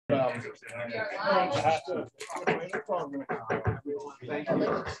All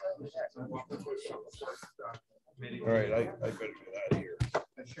right, I better do that here.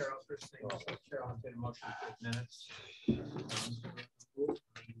 Cheryl, first thing, Cheryl, did a motion to take minutes.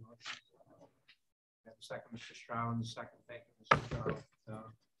 Second, Mr. Stroud, second, thank you, Mr. Stroud.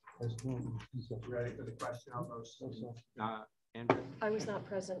 Ready for the question? All those, Andrew? I was not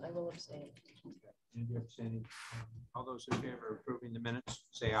present. I will abstain. Andrew abstaining. All those in favor of approving the minutes,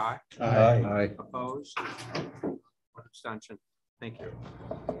 say aye. Aye. Opposed? One abstention. Thank you.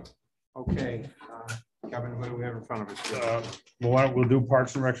 Okay, Kevin, what do we have in front of us? Well, we'll do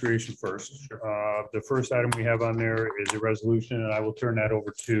Parks and Recreation first. The first item we have on there is a resolution, and I will turn that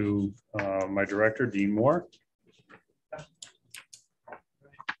over to my director, Dean Moore.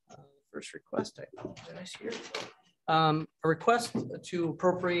 First request, a request to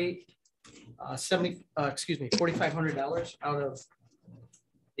appropriate $4,500 out of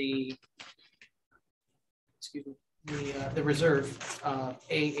the reserve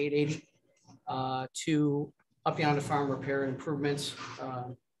A880 to Up Yonder Farm repair and improvements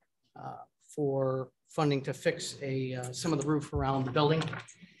for funding to fix some of the roof around the building.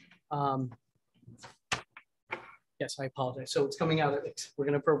 Yes, I apologize. So it's coming out of we're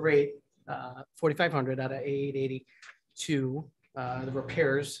going to appropriate $4,500 out of A880 to the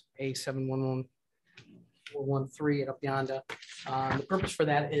repairs A711413 at Up Yonder. The purpose for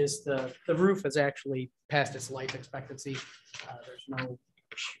that is the roof is actually past its life expectancy. There's no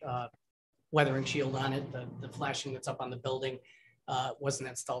weathering shield on it. The flashing that's up on the building wasn't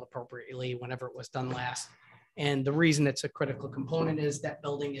installed appropriately whenever it was done last. And the reason it's a critical component is that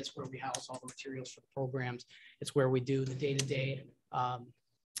building is where we house all the materials for the programs. It's where we do the day-to-day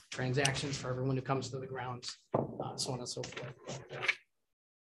transactions for everyone who comes to the grounds, so on and so forth.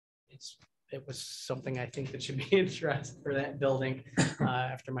 It was something I think that should be addressed for that building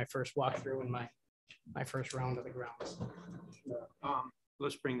after my first walkthrough and my first round of the grounds.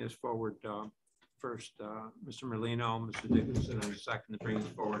 Let's bring this forward first. Mr. Merlino, Mr. Dickinson, and a second to bring this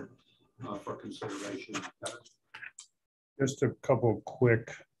forward for consideration. Just a couple of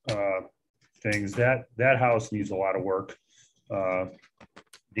quick things. That house needs a lot of work.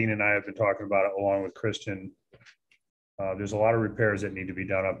 Dean and I have been talking about it along with Christian. There's a lot of repairs that need to be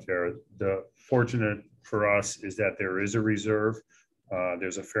done up there. The fortunate for us is that there is a reserve.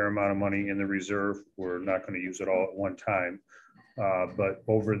 There's a fair amount of money in the reserve. We're not going to use it all at one time. But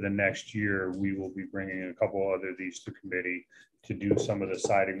over the next year, we will be bringing a couple other of these to committee to do some of the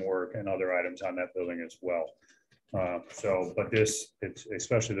siding work and other items on that building as well. But it's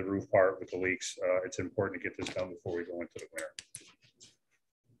especially the roof part with the leaks. It's important to get this done before we go into the winter.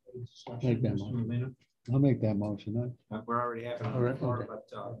 Make that motion. I'll make that motion. We're already having on the floor,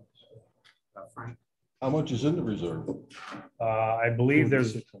 but Frank. How much is in the reserve? I believe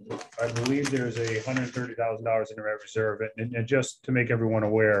there's $130,000 in the reserve, and just to make everyone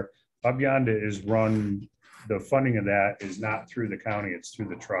aware, Up Yonder is run. The funding of that is not through the county; it's through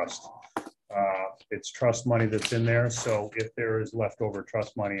the trust. It's trust money that's in there. So if there is leftover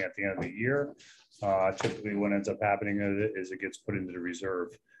trust money at the end of the year, typically what ends up happening is it gets put into the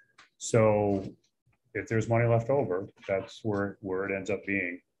reserve. So if there's money left over, that's where it ends up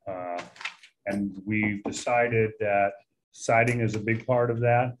being. And we've decided that siding is a big part of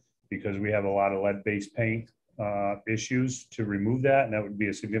that because we have a lot of lead-based paint issues to remove that, and that would be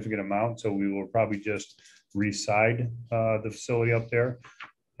a significant amount. So we will probably just re-side the facility up there.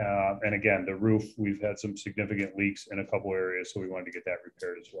 And again, the roof, we've had some significant leaks in a couple areas, so we wanted to get that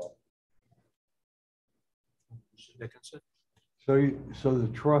repaired as well. Mr. Dickinson. So the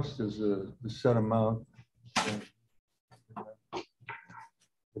trust is the set amount.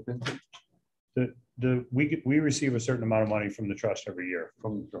 We receive a certain amount of money from the trust every year.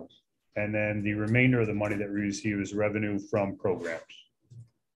 From the trust. And then the remainder of the money that we receive is revenue from programs.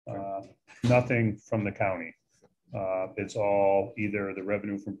 Nothing from the county. It's all either the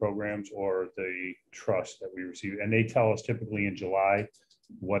revenue from programs or the trust that we receive. And they tell us typically in July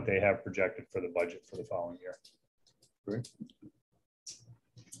what they have projected for the budget for the following year. Great.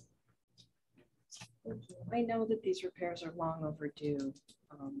 I know that these repairs are long overdue,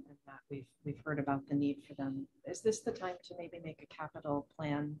 and that we've heard about the need for them. Is this the time to maybe make a capital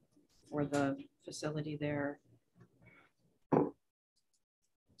plan for the facility there?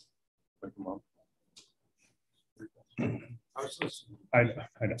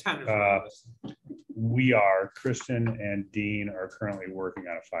 We are, Kristen and Dean are currently working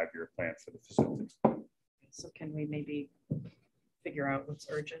on a 5-year plan for the facility. So can we maybe figure out what's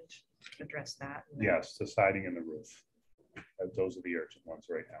urgent, address that? Yes, the siding and the roof. Those are the urgent ones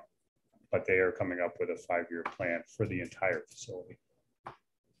right now. But they are coming up with a 5-year plan for the entire facility.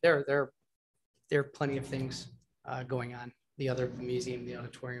 there are plenty of things going on. The museum, the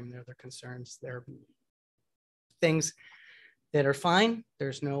auditorium, there are concerns. There are things that are fine.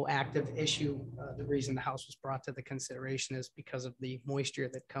 There's no active issue. The reason the house was brought to the consideration is because of the moisture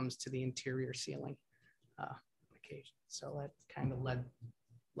that comes to the interior ceiling on occasion. So that kind of led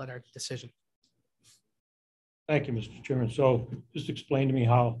our decision. Thank you, Mr. Chairman. So just explain to me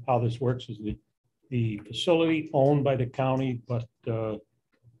how this works. Is the facility owned by the county, but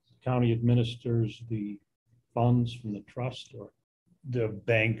county administers the funds from the trust, or? The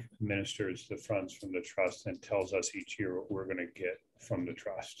bank administers the funds from the trust and tells us each year what we're going to get from the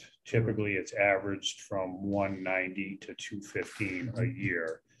trust. Typically, it's averaged from 190 to 215 a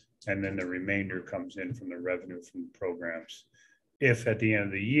year. And then the remainder comes in from the revenue from the programs. If at the end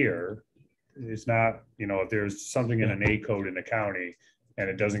of the year, it's not, if there's something in an A code in the county and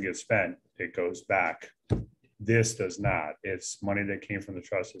it doesn't get spent, it goes back. This does not. It's money that came from the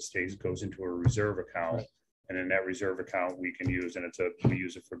trust that goes into a reserve account. Right. And in that reserve account, we can use, and we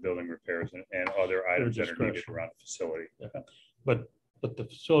use it for building repairs and other items that are needed around the facility. Yeah. But the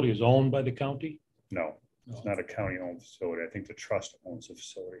facility is owned by the county? No, it's not a county-owned facility. I think the trust owns the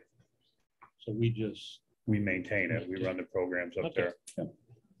facility. So we maintain it. We run the programs up there. Yeah.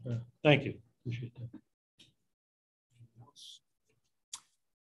 Yeah. Thank you. Appreciate that.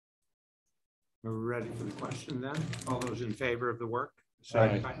 We're ready for the question then. All those in favor of the work?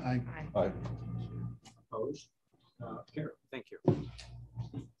 Aye. Aye. Opposed? Carried. Thank you.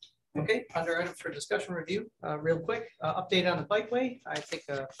 Okay, under items for discussion review, real quick, update on the bikeway. I think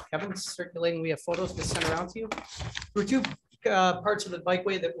Kevin's circulating. We have photos to send around to you. There were two parts of the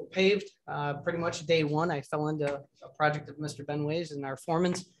bikeway that were paved pretty much day one. I fell into a project of Mr. Benway's and our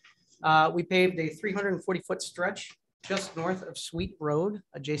foreman's. We paved a 340-foot stretch just north of Sweet Road,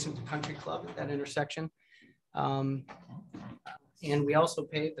 adjacent to Country Club at that intersection. And we also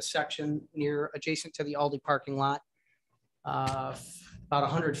paved the section adjacent to the Aldi parking lot, about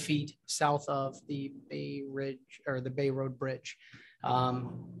 100 feet south of the Bay Road Bridge.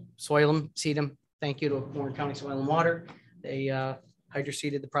 Soil them, seed them. Thank you to Warren County Soil and Water. They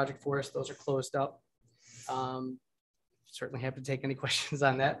hydro-seeded the project for us. Those are closed up. Certainly happy to take any questions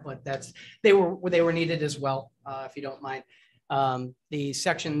on that, but they were needed as well, if you don't mind. The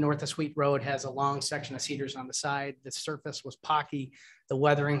section north of Sweet Road has a long section of cedars on the side. The surface was pocky. The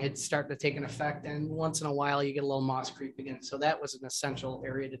weathering had started to take an effect, and once in a while you get a little moss creep again. So that was an essential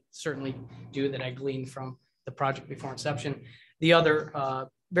area to certainly do that I gleaned from the project before inception. The other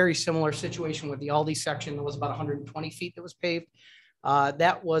very similar situation with the Aldi section, that was about 120 feet that was paved.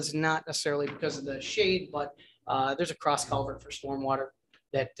 That was not necessarily because of the shade, but there's a cross culvert for stormwater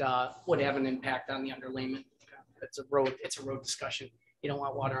that would have an impact on the underlayment. It's a road discussion. You don't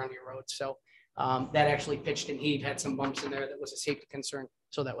want water on your road. So that actually pitched and heaved, had some bumps in there that was a safety concern.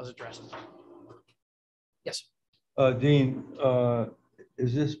 So that was addressed. Yes. Dean,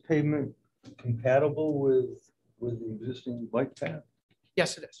 is this pavement compatible with the existing bike path?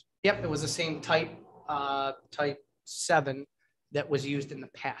 Yes, it is. Yep, it was the same type 7 that was used in the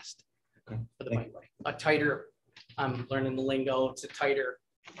past for the bikeway. A tighter, I'm learning the lingo. It's a tighter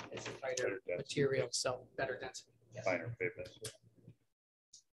material, so better density. Yes. Finer pavement.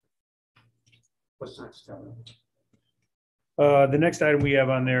 What's next? The next item we have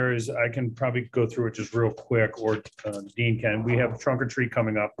on there is, I can probably go through it just real quick, or Dean can. We have trunk or treat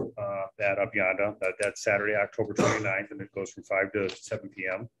coming up at Up Yonder. That's Saturday, October 29th, and it goes from 5 to 7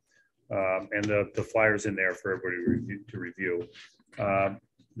 p.m. And the flyer's in there for everybody to review.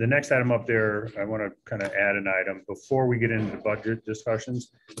 The next item up there, I want to kind of add an item before we get into the budget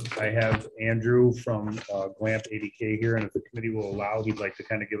discussions. I have Andrew from GLAMP 80K here, and if the committee will allow, he'd like to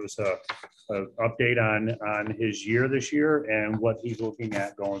kind of give us a update on his year this year and what he's looking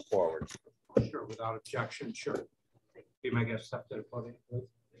at going forward. Sure, without objection, sure. Be my guest up to the podium, please.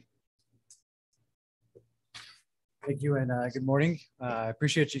 Thank you, and good morning. I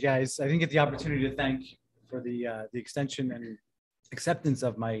appreciate you guys. I didn't get the opportunity to thank for the extension and acceptance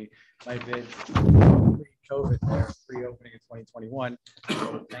of my bid pre-COVID, pre-opening in 2021.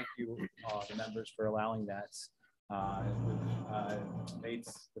 So thank you, the members, for allowing that. We've made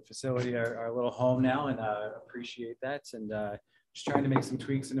the facility our little home now, and appreciate that. And just trying to make some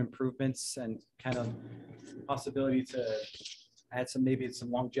tweaks and improvements, and kind of possibility to add maybe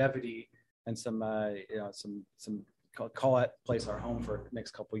some longevity and some call that place our home for the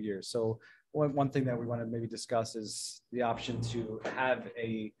next couple of years. So one thing that we want to maybe discuss is the option to have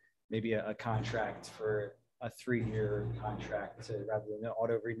maybe a contract for a 3-year contract rather than an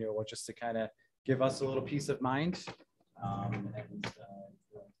auto renewal, just to kind of give us a little peace of mind, and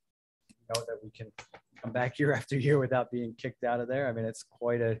know that we can come back year after year without being kicked out of there. I mean, it's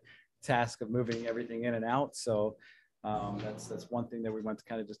quite a task of moving everything in and out. So that's one thing that we want to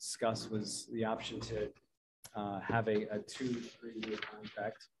kind of just discuss was the option to have a 2-3 year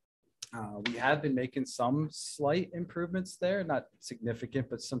contract. We have been making some slight improvements there, not significant,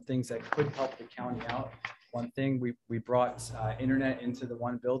 but some things that could help the county out. One thing, we brought internet into the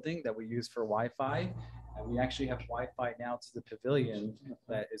one building that we use for Wi-Fi, and we actually have Wi-Fi now to the pavilion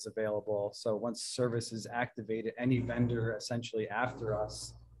that is available. So once service is activated, any vendor essentially after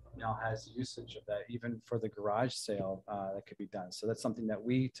us now has usage of that, even for the garage sale that could be done. So that's something that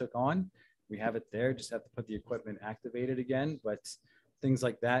we took on. We have it there, just have to put the equipment activated again, but things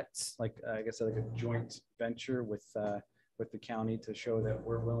like that, like I guess like a joint venture with the county to show that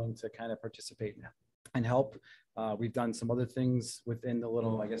we're willing to kind of participate and help. We've done some other things within the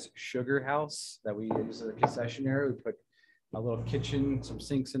little, I guess, sugar house that we use as a concessionaire. We put a little kitchen, some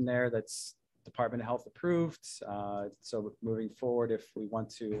sinks in there that's Department of Health approved. So moving forward, if we want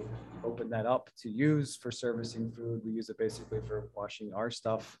to open that up to use for servicing food, we use it basically for washing our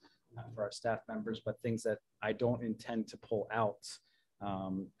stuff for our staff members, but things that I don't intend to pull out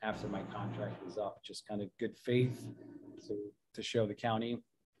after my contract is up, just kind of good faith to show the county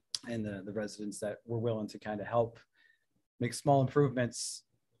and the residents that we're willing to kind of help make small improvements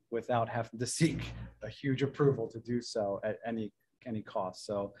without having to seek a huge approval to do so at any cost.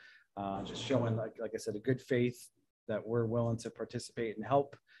 So just showing, like I said, a good faith that we're willing to participate and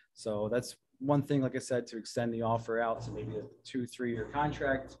help. So that's one thing, like I said, to extend the offer out to maybe a 2-3 year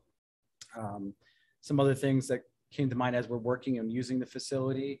contract. Some other things that came to mind as we're working and using the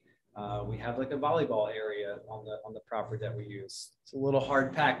facility. We have like a volleyball area on the property that we use. It's a little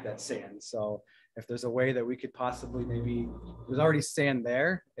hard packed, that sand. So if there's a way that we could possibly maybe, there's already sand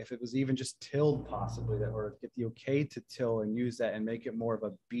there, if it was even just tilled possibly, that or get the okay to till and use that and make it more of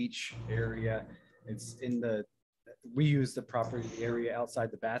a beach area. It's we use the property area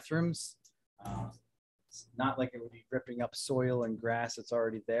outside the bathrooms. It's not like it would be ripping up soil and grass that's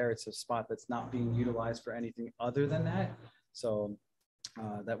already there. It's a spot that's not being utilized for anything other than that. So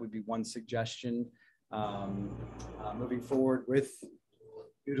that would be one suggestion. Moving forward with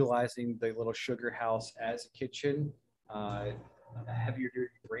utilizing the little sugar house as a kitchen, a heavier duty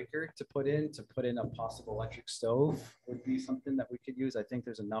breaker to put in a possible electric stove would be something that we could use. I think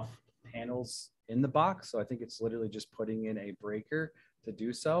there's enough panels in the box, so I think it's literally just putting in a breaker to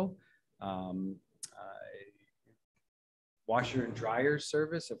do so. Washer and dryer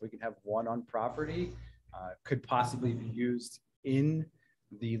service, if we can have one on property, could possibly be used in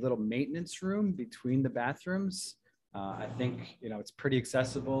the little maintenance room between the bathrooms. I think, it's pretty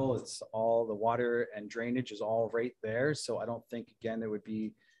accessible. It's all the water and drainage is all right there. So I don't think, again, it would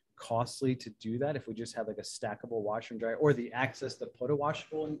be costly to do that if we just had like a stackable washer and dryer, or the access to put a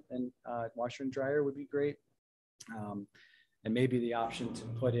washable and washer and dryer would be great. And maybe the option to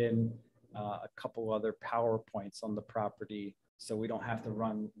put in a couple other power points on the property so we don't have to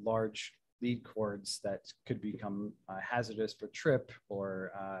run large lead cords that could become hazardous for trip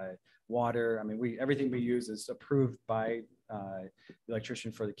or water. I mean, everything we use is approved by the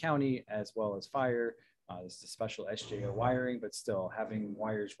electrician for the county as well as fire. It's a special SJO wiring, but still having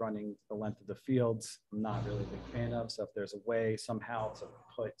wires running the length of the fields, I'm not really a big fan of. So if there's a way somehow to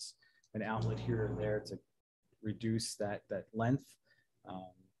put an outlet here and there to reduce that length,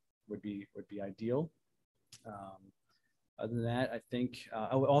 would be ideal. Other than that, I think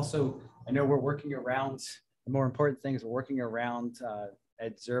I know we're working around the more important things. We're working around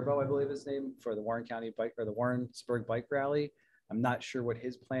Ed Zerbo, I believe his name, for the Warren County bike or the Warrensburg bike rally. I'm not sure what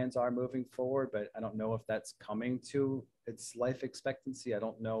his plans are moving forward, but I don't know if that's coming to its life expectancy. I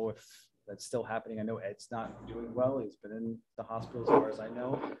don't know if that's still happening. I know Ed's not doing well. He's been in the hospital as far as I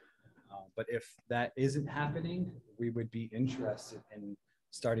know. But if that isn't happening, we would be interested in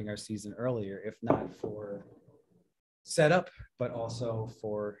starting our season earlier, if not for setup, but also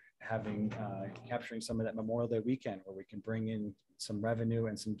for having capturing some of that Memorial Day weekend where we can bring in some revenue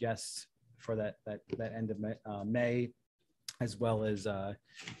and some guests for that end of May, as well as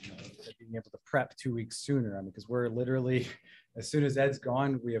being able to prep 2 weeks sooner. I mean, because we're literally, as soon as Ed's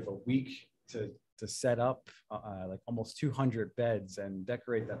gone, we have a week to set up like almost 200 beds and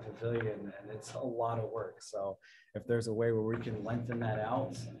decorate that pavilion, and it's a lot of work. So if there's a way where we can lengthen that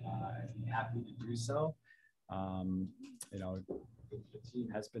out, I'd be happy to do so. The team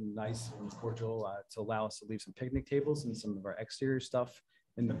has been nice and cordial to allow us to leave some picnic tables and some of our exterior stuff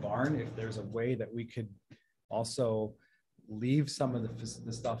in the barn. If there's a way that we could also leave some of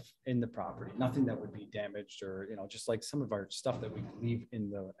the stuff in the property, nothing that would be damaged, or just like some of our stuff that we leave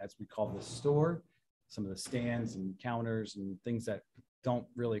in the, as we call the store, some of the stands and counters and things that don't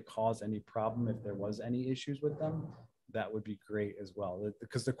really cause any problem if there was any issues with them, that would be great as well.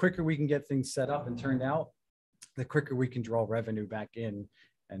 Because the quicker we can get things set up and turned out, the quicker we can draw revenue back in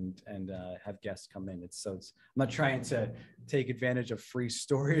and have guests come in. I'm not trying to take advantage of free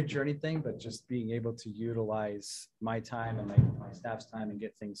storage or anything, but just being able to utilize my time and my staff's time and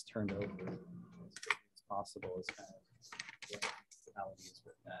get things turned over as quickly as possible is kind of what the reality is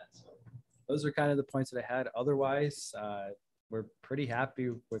with that. So those are kind of the points that I had. Otherwise, we're pretty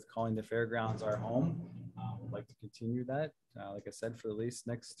happy with calling the fairgrounds our home. We'd like to continue that, like I said, for at least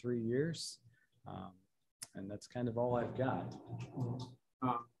next 3 years. And that's kind of all I've got.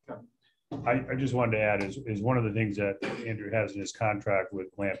 I just wanted to add is one of the things that Andrew has in his contract with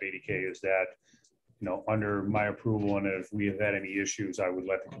LAMP 80K is that, under my approval, and if we have had any issues, I would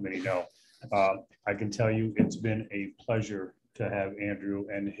let the committee know. I can tell you it's been a pleasure to have Andrew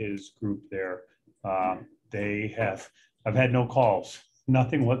and his group there. I've had no calls,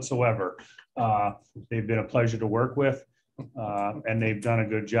 nothing whatsoever. They've been a pleasure to work with, and they've done a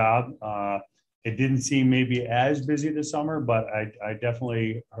good job. It didn't seem maybe as busy this summer, but I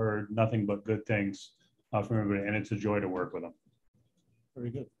definitely heard nothing but good things from everybody, and it's a joy to work with them. Very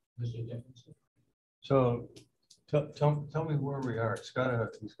good. So tell me where we are. He's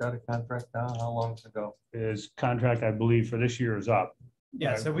got a contract now. How long ago? His contract, I believe, for this year is up.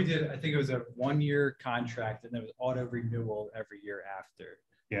 Yeah, so we did, I think it was a 1-year contract and then it was auto renewal every year after.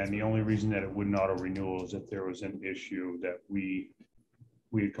 Yeah, and the only reason that it wouldn't auto renewal is if there was an issue that we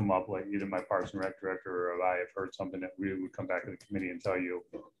had come up, like either my Parks and Rec director or I have heard something that we would come back to the committee and tell you,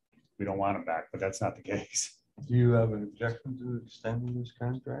 we don't want him back, but that's not the case. Do you have an objection to extending this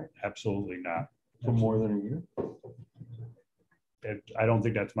contract Absolutely not. for more than a year? I don't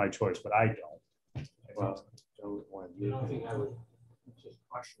think that's my choice, but I don't. Well, I don't think I would just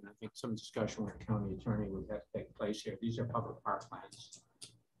question. I think some discussion with the county attorney would have to take place here. These are public parklands.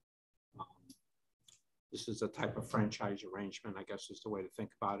 This is a type of franchise arrangement, I guess is the way to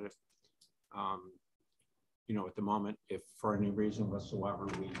think about it. At the moment, if for any reason whatsoever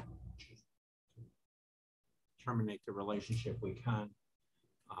we terminate the relationship, we can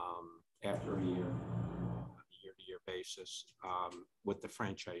after a year-to-year basis with the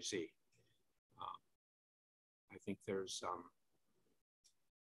franchisee. I think there's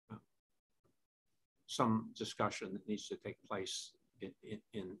some discussion that needs to take place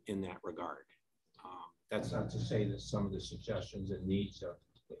in that regard. That's not to say that some of the suggestions and needs of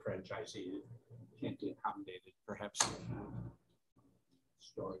the franchisee can't be accommodated, perhaps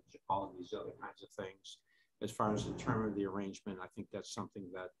storage, all of these other kinds of things. As far as the term of the arrangement, I think that's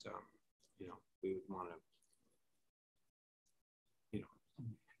something that we would want to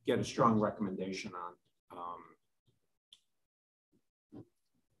get a strong recommendation on.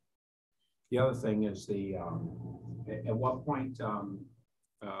 The other thing is at what point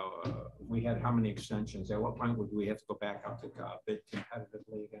we had how many extensions? At what point would we have to go back up to bid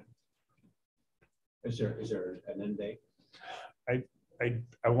competitively again? Is there an end date?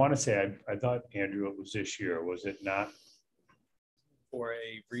 I want to say I thought, Andrew, it was this year, was it not? For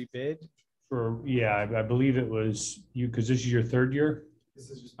a rebid? I believe it was you, because this is your third year. This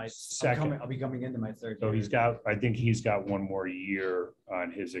is just my second. I'll be coming into my third So year. I think he's got one more year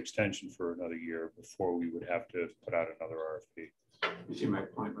on his extension for another year before we would have to put out another RFP. You see my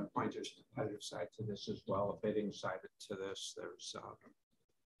point? My point is a competitive side to this as well, a bidding side to this. There's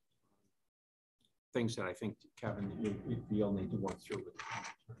things that I think, Kevin, you'll need to work through with.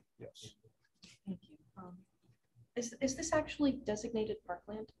 Yes. Thank you. Is this actually designated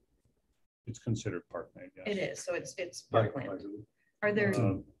parkland? It's considered parkland, yes. It is, so it's Right. parkland. Are there,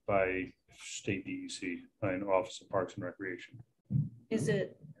 By state DEC and Office of Parks and Recreation.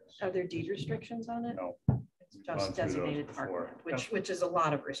 are there deed restrictions on it? No. It's We've gone just through those designated before. parkland, which is a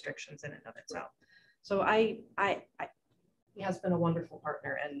lot of restrictions in and of itself. So he has been a wonderful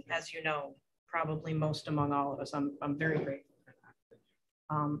partner, and as you know, probably most among all of us, I'm very grateful for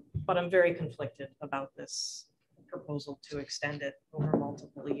that. But I'm very conflicted about this proposal to extend it over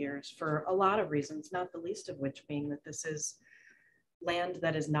multiple years for a lot of reasons, not the least of which being that this is land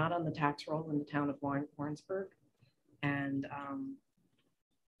that is not on the tax roll in the town of Warrensburg. And,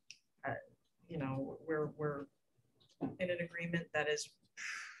 we're in an agreement that is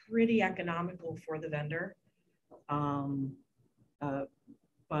pretty economical for the vendor.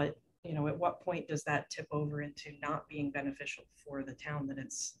 But, at what point does that tip over into not being beneficial for the town that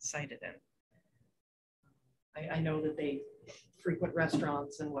it's sited in? I know that they frequent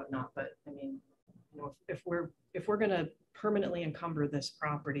restaurants and whatnot, but I mean, if we're going to permanently encumber this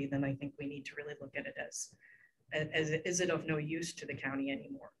property, then I think we need to really look at it as is it of no use to the county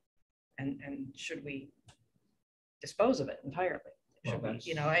anymore? And should we dispose of it entirely? That's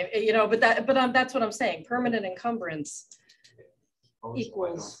what I'm saying. Permanent encumbrance Also, I don't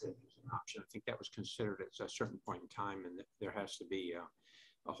equals. think it's an option. I think that was considered at a certain point in time, and that there has to be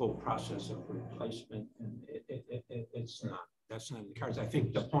a whole process of replacement, and it's not, that's not in the cards. I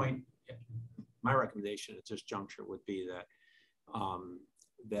think the point, my recommendation at this juncture would be that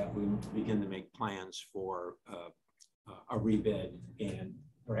that we begin to make plans for a rebid, and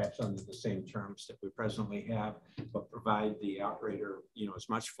perhaps under the same terms that we presently have, but provide the operator, as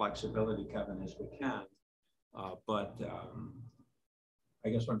much flexibility, Kevin, as we can. I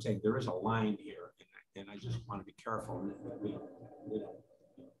guess what I'm saying, there is a line here, and I just want to be careful that we don't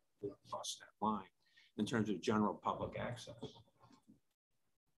cross that line in terms of general public access.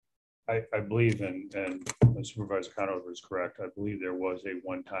 I believe, and Supervisor Conover is correct, I believe there was a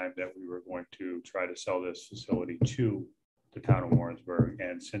one time that we were going to try to sell this facility to the town of Warrensburg,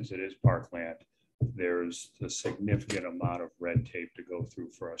 and since it is parkland, there's a significant amount of red tape to go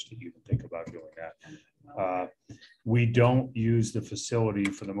through for us to even think about doing that. We don't use the facility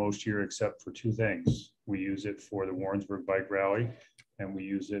for the most year except for two things. We use it for the Warrensburg Bike Rally, and we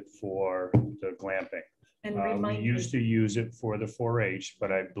use it for the glamping. And We used to use it for the 4-H,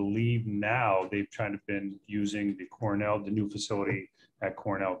 but I believe now they've kind of been using the new facility at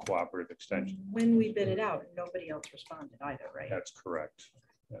Cornell Cooperative Extension. When we bid it out, nobody else responded either, right? That's correct.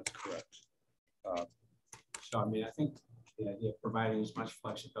 That's correct. So, I mean, I think the idea of providing as much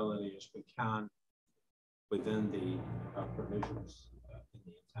flexibility as we can within the provisions, in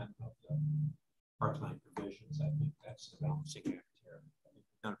the intent of the parkland provisions, I think that's the balancing act here.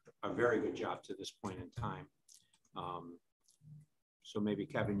 Done a very good job to this point in time. So maybe,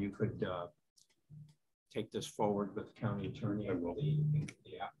 Kevin, you could take this forward with the county attorney and with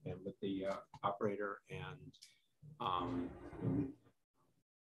the operator, and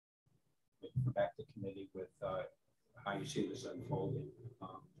come back to committee with how you see this unfolding.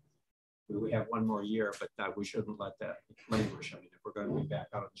 We have one more year, but we shouldn't let that languish. I mean, if we're going to be back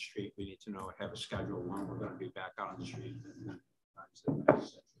out on the street, we need to know, have a schedule when we're going to be back out on the street.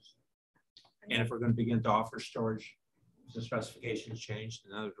 And if we're going to begin to offer storage, the specifications changed,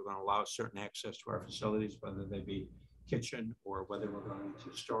 and others, we're going to allow certain access to our facilities, whether they be kitchen or whether we're going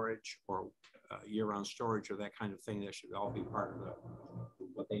to storage or year-round storage or that kind of thing. That should all be part of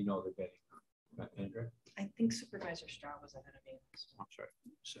what they know they're getting. Andrea? I think Supervisor Straw was ahead of me. I'm sorry,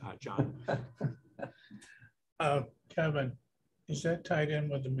 John. Kevin, is that tied in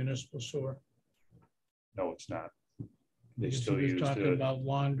with the municipal sewer? No, it's not. They Because still he was use talking about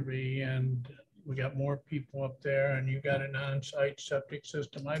laundry, and we got more people up there, and you got an on-site septic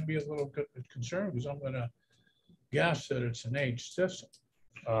system. I'd be a little bit concerned because I'm going to guess that it's an aged system.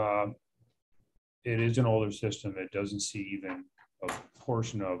 It is an older system. It doesn't see even a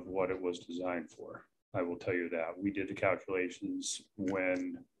portion of what it was designed for. I will tell you that. We did the calculations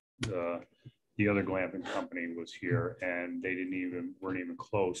when the other glamping company was here, and they weren't even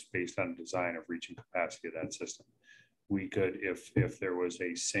close based on the design of reaching capacity of that system. We could, if there was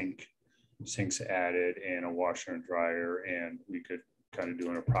a sinks added and a washer and dryer, and we could kind of do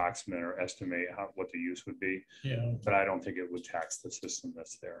an approximate or estimate what the use would be. Yeah. But I don't think it would tax the system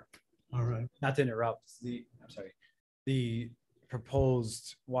that's there. All right. Not to interrupt, the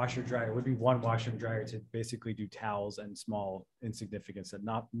proposed washer dryer would be one washer and dryer to basically do towels and small insignificance, and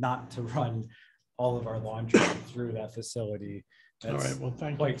not to run all of our laundry through that facility. All right. Well,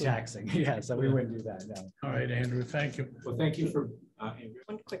 thank you. Quite taxing. Yeah, so we wouldn't do that. No. All right, Andrew. Thank you. Well, thank you for Andrea.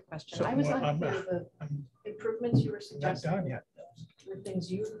 One quick question. So, I was well, unclear the I'm improvements you were not suggesting. done yet. Were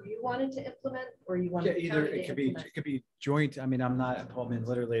things you wanted to implement, or you Yeah, wanted the either county it to could be implement? joint. I mean,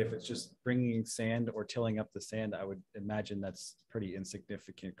 literally, if it's just bringing sand or tilling up the sand, I would imagine that's pretty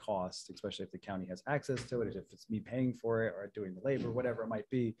insignificant cost, especially if the county has access to it. If it's me paying for it or doing the labor, whatever it might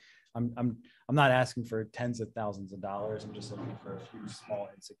be. I'm not asking for tens of thousands of dollars. I'm just looking for a few small,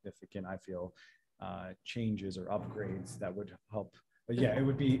 insignificant, I feel, changes or upgrades that would help. But yeah,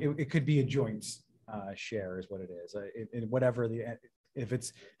 it could be a joint share is what it is. In whatever if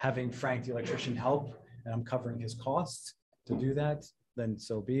it's having Frank the electrician help and I'm covering his costs to do that, then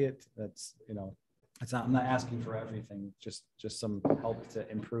so be it. That's, I'm not asking for everything, just some help to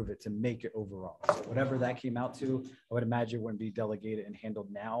improve it, to make it overall. So whatever that came out to, I would imagine it wouldn't be delegated and handled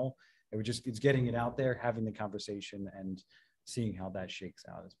now. It's getting it out there, having the conversation and seeing how that shakes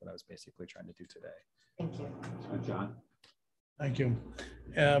out is what I was basically trying to do today. Thank you. John. Thank you.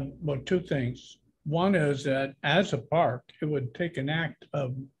 Well, two things. One is that as a park, it would take an act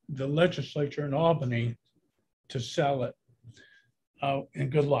of the legislature in Albany to sell it.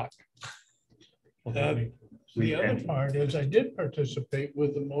 And good luck. The other part is I did participate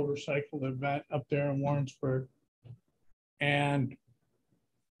with the motorcycle event up there in Warrensburg. And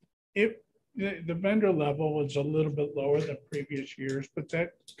the vendor level was a little bit lower than previous years, but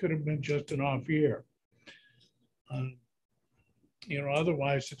that could have been just an off year.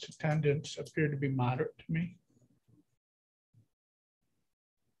 Otherwise its attendance appeared to be moderate to me.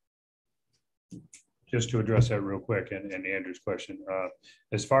 Just to address that real quick and Andrew's question,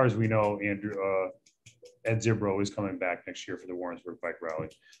 as far as we know, Andrew, Ed Zibro is coming back next year for the Warrensburg Bike Rally.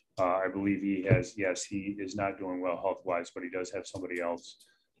 I believe he has, yes, he is not doing well health-wise, but he does have somebody else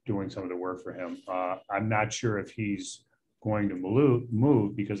doing some of the work for him. I'm not sure if he's going to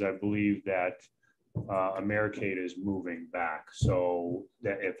move because I believe that Americade is moving back. So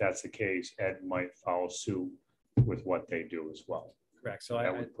that if that's the case, Ed might follow suit with what they do as well. Correct. So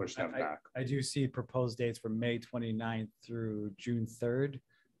That would push them back. I do see proposed dates from May 29th through June 3rd.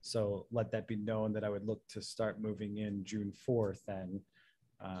 So let that be known that I would look to start moving in June 4th and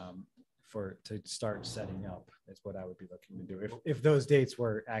to start setting up is what I would be looking to do if those dates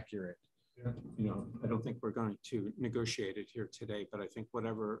were accurate. I don't think we're going to negotiate it here today, but I think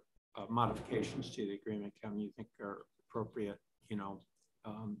whatever modifications to the agreement, Kevin, you think are appropriate,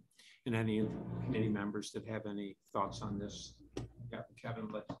 and any committee members that have any thoughts on this, Kevin,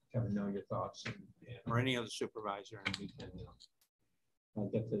 let Kevin know your thoughts, or any other supervisor, and we can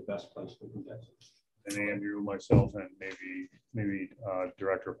get to the best place we can get. And Andrew, myself, and maybe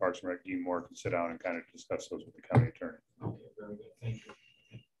Director of Parks and Rec, Dean Moore, can sit down and kind of discuss those with the county attorney. Okay, very good. Thank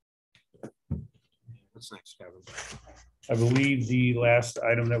you. What's next, Kevin? I believe the last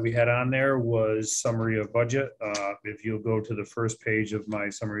item that we had on there was summary of budget. If you'll go to the first page of my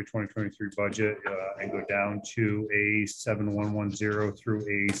summary 2023 budget and go down to A7110 through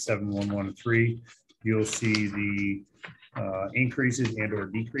A7113, you'll see the increases and or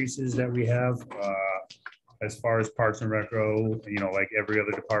decreases that we have. As far as Parks and Rec go, like every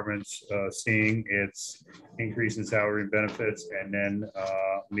other department's seeing, it's increase in salary and benefits, and then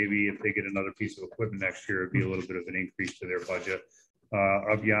maybe if they get another piece of equipment next year, it'd be a little bit of an increase to their budget.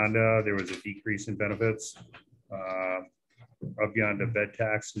 Up yonder, there was a decrease in benefits. Up yonder, bed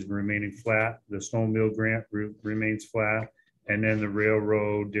tax is remaining flat. The snowmobile grant remains flat, and then the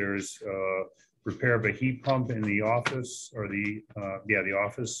railroad, there's repair of a heat pump in the office, or the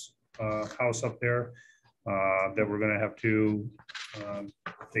office house up there. That we're going to have to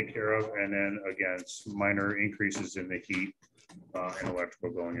take care of, and then again, some minor increases in the heat and electrical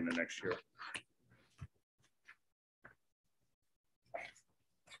going into next year.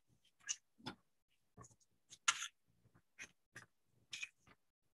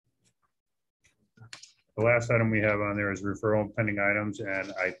 The last item we have on there is referral and pending items,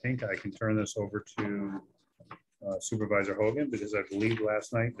 and I think I can turn this over to Supervisor Hogan, because I believe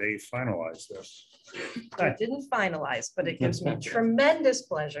last night they finalized this. I didn't finalize, but it gives me tremendous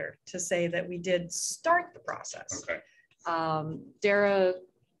pleasure to say that we did start the process. Okay. Dara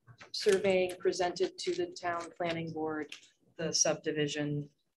surveying presented to the town planning board the subdivision.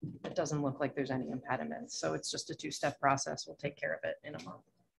 It doesn't look like there's any impediments, so it's just a two-step process. We'll take care of it in a month.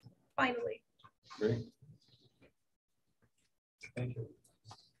 Finally. Great. Thank you.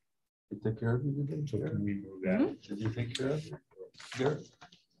 You take care of it? So can we move that? Did you take care of it? There?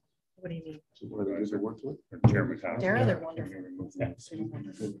 What do you mean? Supervisor worked with? Chairman Thomas. Dara, they're wonderful.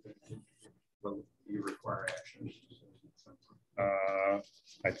 Well, you require action.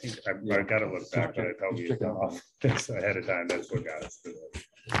 I think I got to look back, but I probably Check it out. off this ahead of time. That's what got us to this.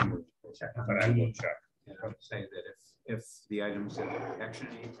 But I will check. And I would say that if the items that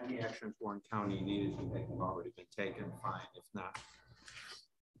any actions Warren County needed to take have already been taken, fine. If not,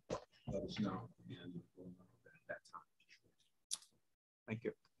 let us know, and we'll know at that time. Thank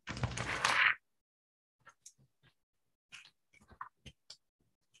you.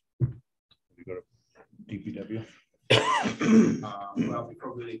 We go to DPW. Well,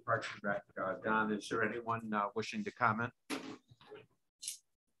 before we leave Parks and Rec, Don, is there anyone wishing to comment?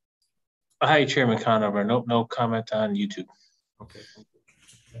 Hi, Chairman Conover. No comment on YouTube. Okay.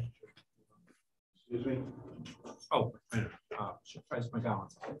 Excuse me. Oh, Supervisor McGowan.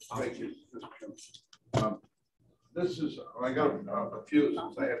 Thank you. This is, I got a few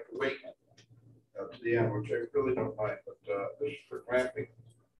since I have to wait to the end, which I really don't mind, but this is for glamping.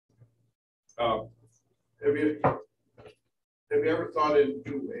 Have you ever thought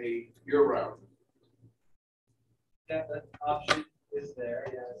into a year-round? Yeah, that option is there.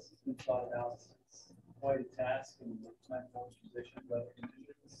 Yes, it's been thought about. It's quite a task and my most position, but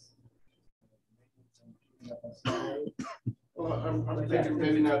conditions. Well, I'm thinking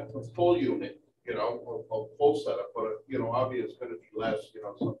maybe not a full unit, a full setup, but obviously it's going to be less.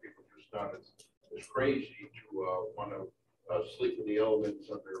 Some people just not as crazy to want to sleep in the elements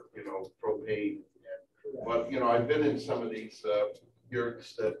under, propane. But I've been in some of these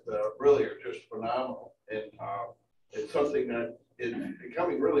yurts that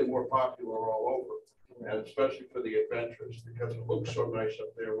really more popular all over. And especially for the adventurers, because it looks so nice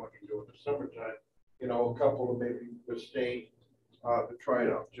up there when you do it in the summertime. You know, a couple of maybe mistake to try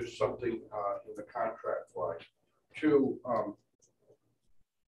it out, just something in the contract wise. Two,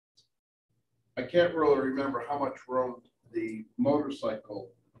 I can't really remember how much room the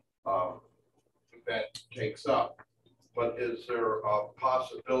motorcycle event takes up, but is there a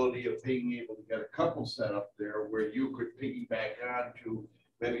possibility of being able to get a couple set up there where you could piggyback on to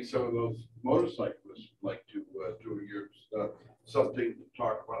maybe some of those motorcyclists like to do your something to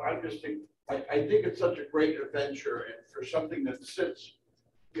talk about? I think it's such a great adventure, and for something that sits,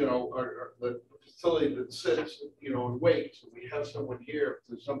 you know, or the facility that sits, you know, and waits, and we have someone here,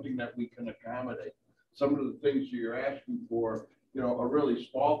 there's something that we can accommodate. Some of the things you're asking for, you know, are really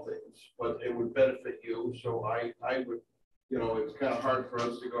small things, but it would benefit you. So I would, you know, it's kind of hard for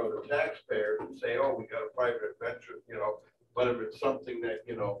us to go to the taxpayers and say, oh, we got a private adventure, you know, but if it's something that,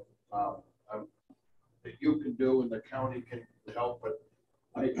 you know, that you can do and the county can help, but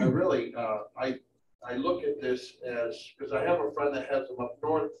I really, I look at this as, because I have a friend that has them up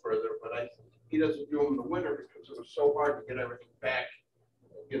north further, but he doesn't do them in the winter because it was so hard to get everything back,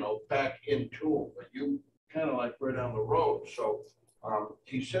 you know, back into them. But you kind of like right down the road. So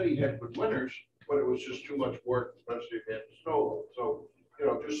he said he had good winters, but it was just too much work, especially if you had snow. So, you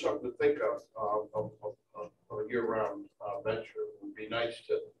know, just something to think of a year-round venture. It would be nice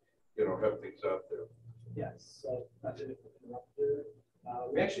to, you know, have things out there. Yes, so not to interrupt you.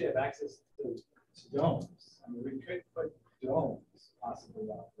 We actually have access to domes. I mean, we could put domes possibly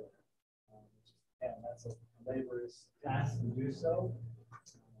out there. And that's a labor's task to do so.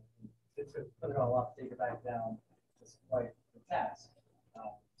 To put it all up, take it back down, is quite the task.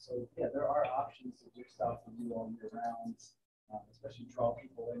 So yeah, there are options to do stuff and do all year round, especially draw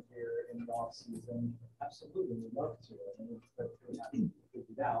people in here in the off season. Absolutely, we'd love to. I mean, but we have to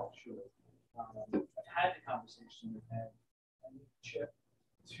figure it out, sure. I've had the conversation with him and Chip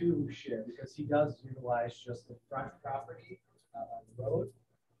to share because he does utilize just the front property on the road,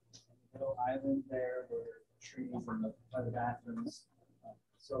 the middle island there where trees and by the bathrooms.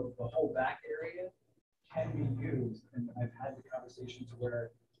 So the whole back area can be used, and I've had the conversation to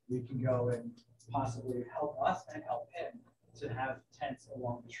where we can go and possibly help us and help him to have tents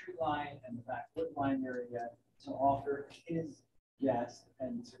along the tree line and the back wood line area to offer his guests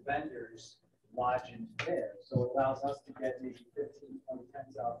and to vendors lodging there. So it allows us to get maybe 15, 20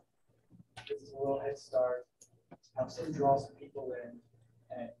 tents out. This is a little head start, helps him draw some people in,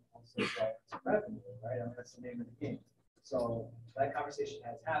 and also draw some revenue, right? I mean, that's the name of the game. So that conversation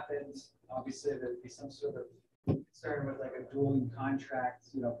has happened. Obviously, there'd be some sort of concern with like a dueling contract,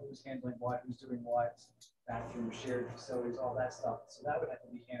 you know, who's handling what, who's doing what, bathroom, shared facilities, all that stuff. So that would have to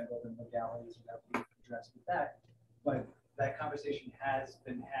be handled and legalities would have to be addressed with that. But that conversation has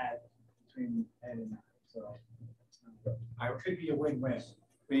been had between Ed and I. So it could be a win-win.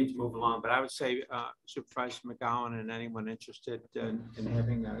 We need to move along, but I would say Supervisor McGowan and anyone interested in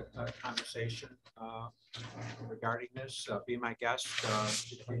having a conversation regarding this, be my guest.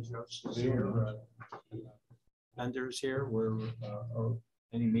 Vendors here, where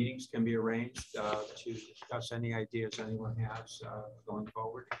any meetings can be arranged to discuss any ideas anyone has going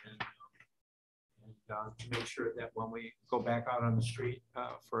forward, and to make sure that when we go back out on the street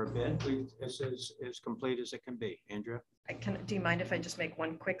for a bid, this is as complete as it can be. Andrea? Do you mind if I just make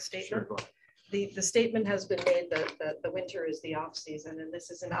one quick statement? Sure, go ahead. The statement has been made that the winter is the off season, and this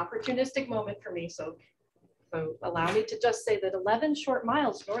is an opportunistic moment for me. So allow me to just say that 11 short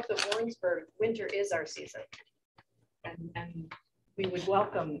miles north of Warrensburg, winter is our season. And we would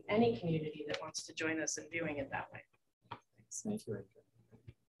welcome any community that wants to join us in viewing it that way. Thank you.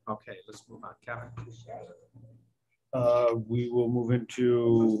 Okay, let's move on. Kevin? We will move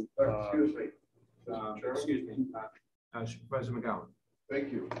into. Excuse me. Excuse me. Supervisor McGowan.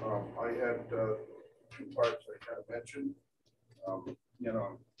 Thank you. I had two parts I kind of mentioned.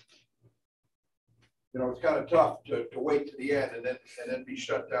 It's kind of tough to wait to the end and then be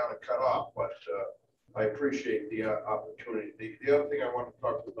shut down and cut off, but I appreciate the opportunity. The other thing I want to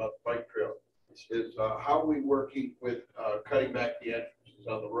talk about the bike trail is how are we working with cutting back the entrances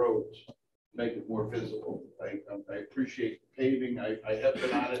on the roads, make it more visible. I appreciate the paving. I have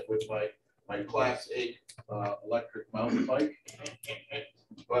been on it with my Class 8 electric mountain bike,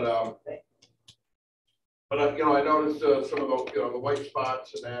 but I noticed some of those, the white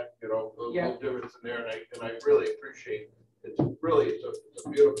spots and that, those little difference in there, and I really appreciate it. It's a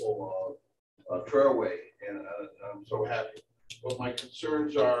beautiful trailway, and I'm so happy. What my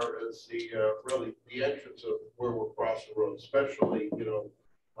concerns are is really the entrance of where we're crossing the road, especially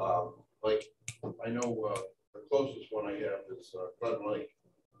like I know the closest one I have is Glen Lake.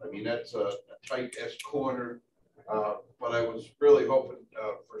 mean, that's a tight S corner. But I was really hoping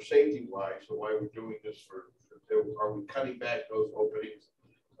for safety wise, so why we're doing this are we cutting back those openings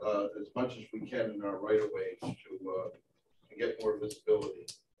as much as we can in our right of ways to get more visibility?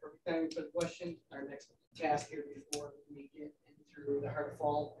 Perfect timing for the question. Our next task here before we get into the heart of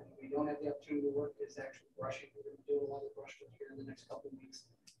fall, and we don't have the opportunity to work, is actually brushing. We're going to do a lot of brush work here in the next couple of weeks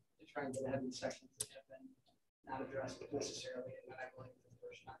to try and get ahead of the sections that have been not addressed necessarily, and that I believe for the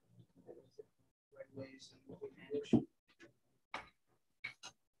first time. Right ways and what we manage.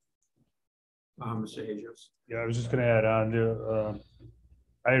 Mr. Hajos. Yeah, I was just gonna add on to,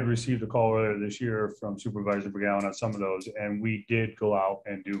 I had received a call earlier this year from Supervisor McGowan on some of those, and we did go out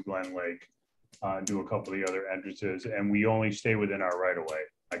and do Glen Lake, do a couple of the other entrances, and we only stay within our right of way.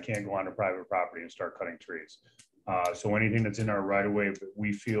 I can't go onto private property and start cutting trees. So anything that's in our right of way that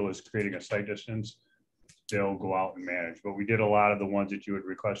we feel is creating a sight distance, they'll go out and manage. But we did a lot of the ones that you had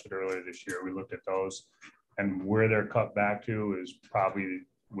requested earlier this year. We looked at those, and where they're cut back to is probably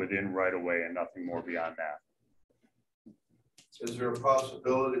within right of way and nothing more beyond that. Is there a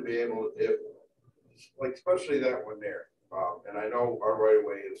possibility to be able to, if, like, especially that one there, and I know our right of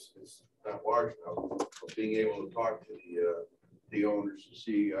way is not large enough, but being able to talk to the owners to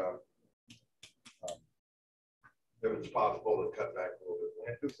see if it's possible to cut back a little bit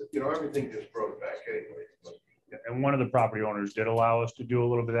more. Because, you know, everything just broke back anyway. And one of the property owners did allow us to do a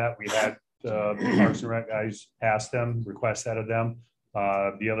little bit of that. We had Parks and Rec guys ask them, request that of them.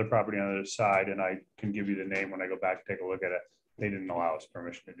 The other property on the other side, and I can give you the name when I go back to take a look at it, they didn't allow us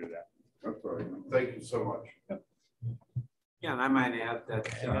permission to do that. I'm sorry. Thank you so much. Yep. Yeah, and I might add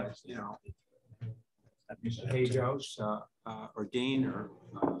that, you know, Mr. Hajos or Dean or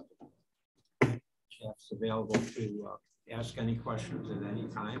Jeff's available to ask any questions at any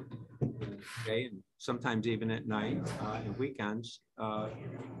time in the day, and sometimes even at night and weekends.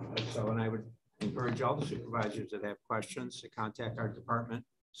 So, and I would encourage all the supervisors that have questions to contact our department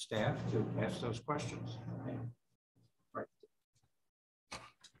staff to ask those questions. Right.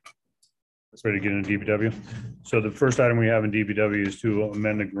 Let's ready to get into DPW. So the first item we have in DPW is to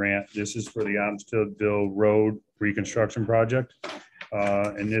amend the grant. This is for the Amsterdville Road reconstruction project.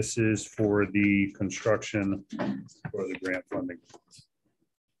 And this is for the construction for the grant funding.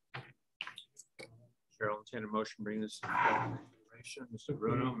 Cheryl, entertain a motion, bring this to consideration. Mr.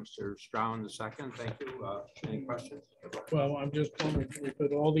 Bruno, Mr. Stroud, the second. Thank you. Any questions? Well, I'm just wondering, can we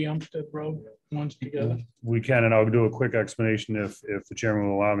put all the Umstead Road ones together? We can, and I'll do a quick explanation if the chairman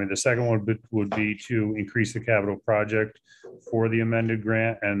will allow me. The second one would be to increase the capital project for the amended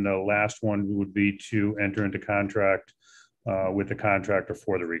grant. And the last one would be to enter into contract with the contractor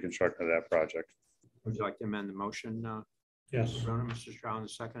for the reconstruction of that project. Would you like to amend the motion? Yes. Mr. Bruno, Mr. Stroud, the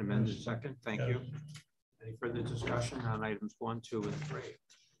second, amended second. Thank you. Any further discussion on items 1, 2, and 3?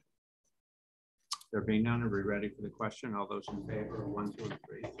 There being none, are we ready for the question? All those in favor of 1, 2, and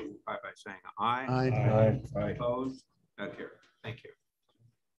 3, signify by saying aye. Aye. Opposed? Okay. Thank you.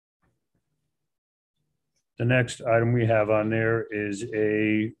 The next item we have on there is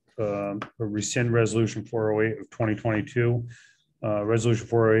a rescind resolution 408 of 2022. Resolution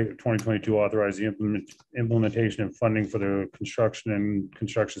 408 of 2022 authorized the implementation and funding for the construction and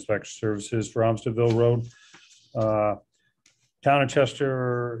construction inspection services for Amsterdville Road. Town of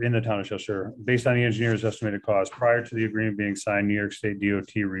Chester, in the town of Chester, based on the engineer's estimated cost prior to the agreement being signed, New York State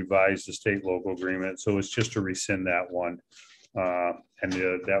DOT revised the state local agreement. So it's just to rescind that one. And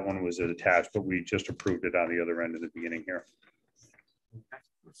that one was attached, but we just approved it on the other end at the beginning here. Okay.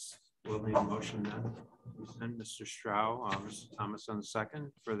 We'll need a motion then. Send Mr. Stroud, Mr. Thomas on the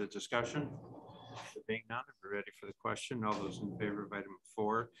second. Further discussion? There being none, if we're ready for the question, all those in favor of item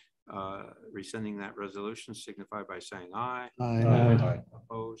 4, rescinding that resolution, signify by saying aye. Aye.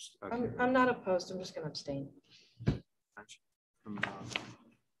 Opposed? Okay. I'm not opposed. I'm just going to abstain. From,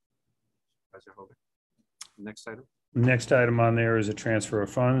 Supervisor Hogan. Next item. Next item on there is a transfer of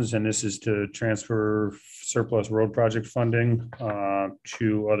funds, and this is to transfer surplus road project funding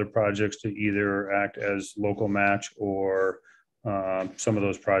to other projects to either act as local match or some of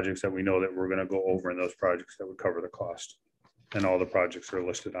those projects that we know that we're going to go over in those projects that would cover the cost. And all the projects are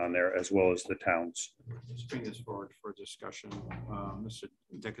listed on there as well as the towns. Let's bring this forward for discussion. Mr.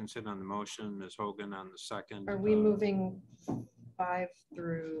 Dickinson on the motion, Ms. Hogan on the second. Are we moving 5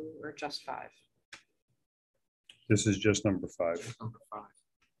 through or just 5? This is just number 5. Number 5.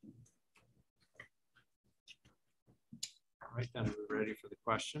 All right, then we're ready for the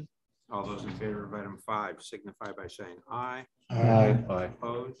question. All those in favor of item 5 signify by saying aye. Aye.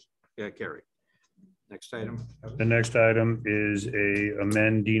 Opposed? Yeah, carry. Next item. The next item is a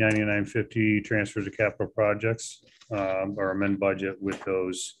amend D9950 transfers to capital projects or amend budget with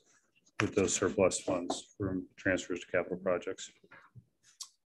those with those surplus funds from transfers to capital projects.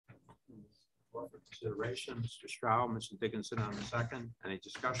 For consideration, Mr. Stroud, Mr. Dickinson on the second. Any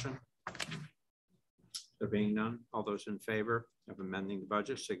discussion? There being none, all those in favor of amending the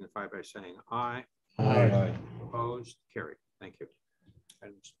budget signify by saying aye. Aye. Opposed? Carried. Thank you.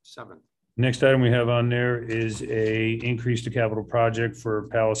 Item 7. Next item we have on there is a increase to capital project for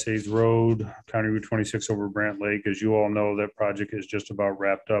Palisades Road, County Route 26 over Brant Lake. As you all know, that project is just about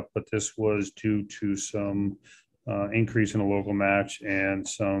wrapped up, but this was due to some increase in a local match and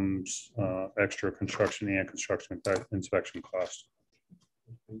some extra construction and construction inspection costs.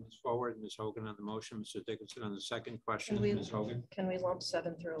 Ms. Forward, Ms. Hogan on the motion, Mr. Dickinson on the second. Question, Can we- Ms. Hogan. Can we lump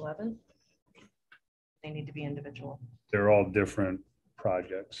 7 through 11? They need to be individual. They're all different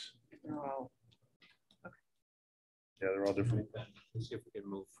projects. They're all Yeah, they're all different. Let's see if we can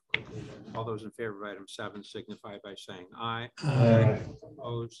move quickly. All those in favor of item 7 signify by saying aye. Aye.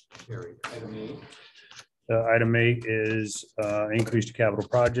 Opposed? Carried. Item 8. Item 8 is increase to capital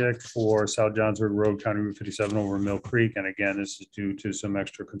project for South Johnsburg Road, County Route 57 over Mill Creek. And again, this is due to some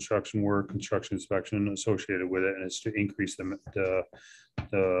extra construction work, construction inspection associated with it, and it's to increase the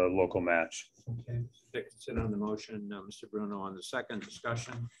local match. Okay. Dickinson on the motion, Mr. Bruno on the second.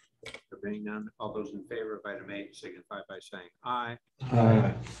 Discussion. There being none, all those in favor of item 8 signify by saying aye.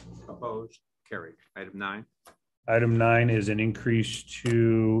 Aye. Opposed? Carried. Item 9. Item 9 is an increase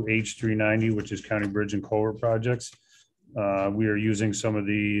to H390, which is County Bridge and Culvert projects. We are using some of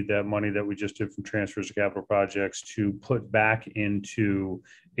that money that we just did from transfers to capital projects to put back into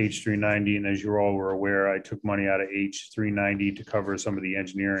H390. And as you all were aware, I took money out of H390 to cover some of the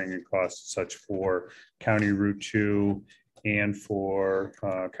engineering and costs such for County Route 2 and for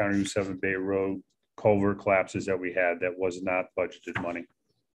County Route 7 Bay Road culvert collapses that we had that was not budgeted money.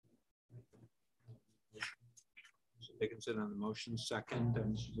 Dickinson on the motion, second,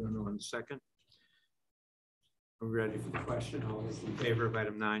 and Mr. Bruno on the second. Are we ready for the question? All those in favor of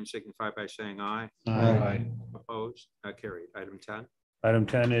item 9 signify by saying aye. Aye. Opposed? Carried. Item 10. Item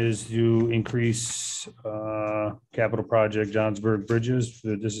 10 is to increase capital project Johnsburg Bridges.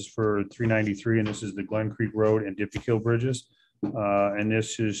 This is for 393, and this is the Glen Creek Road and Dippy Kill Bridges. And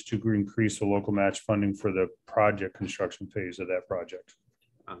this is to increase the local match funding for the project construction phase of that project.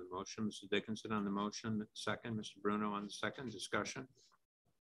 On the motion, Mr. Dickinson on the motion, second, Mr. Bruno on the second. Discussion.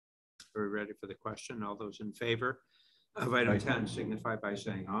 Are we ready for the question? All those in favor of item 10 signify by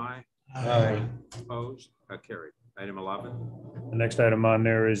saying aye. Aye. Opposed? Carried. Item 11. The next item on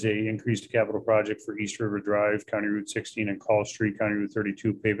there is a increase to capital project for East River Drive, County Route 16 and Call Street, County Route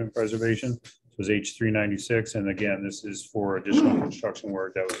 32 pavement preservation. It was H396. And again, this is for additional construction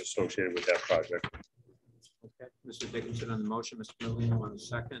work that was associated with that project. Okay. Mr. Dickinson on the motion, Mr. Molino on the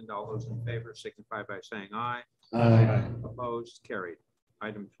second. All those in favor signify by saying aye. Aye. Opposed? Carried.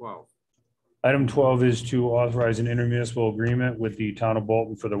 Item 12. Item 12 is to authorize an intermunicipal agreement with the town of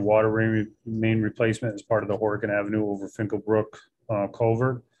Bolton for the water main replacement as part of the Horicon Avenue over Finkelbrook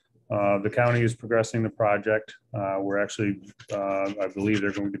culvert. The county is progressing the project. We're actually, I believe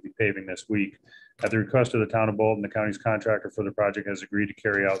they're going to be paving this week. At the request of the town of Bolton, the county's contractor for the project has agreed to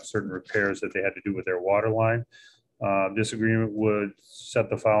carry out certain repairs that they had to do with their water line. This agreement would set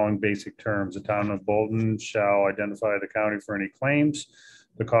the following basic terms. The town of Bolton shall identify the county for any claims.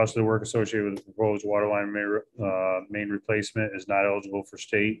 The cost of the work associated with the proposed water line main replacement is not eligible for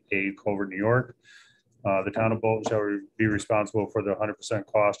state aid culvert New York. The town of Bolton shall be responsible for the 100%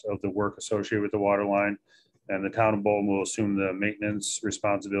 cost of the work associated with the water line. And the town of Bolton will assume the maintenance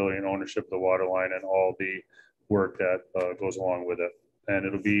responsibility and ownership of the water line and all the work that goes along with it. And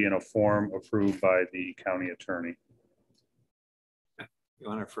it'll be in a form approved by the county attorney. You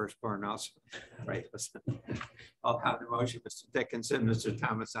want our firstborn also? Right. Listen. I'll have the motion, Mr. Dickinson, Mr.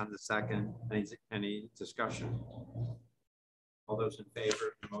 Thomas on the second. Any discussion? All those in favor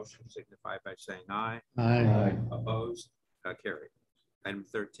of the motion signify by saying aye. Aye. Opposed? Carried. Item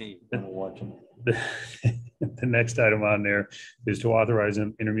 13. The next item on there is to authorize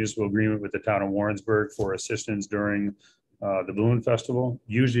an intermunicipal agreement with the town of Warrensburg for assistance during the Balloon Festival.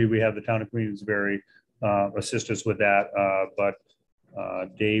 Usually we have the town of Queensbury assist us with that, but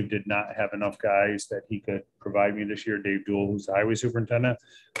Dave did not have enough guys that he could provide me this year. Dave Dool, who's the highway superintendent,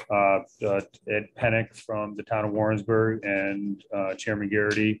 Ed Pennick from the town of Warrensburg, and Chairman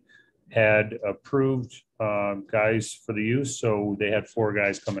Garrity had approved guys for the use. So they had 4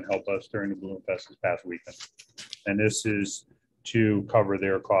 guys come and help us during the Balloon Fest this past weekend. And this is to cover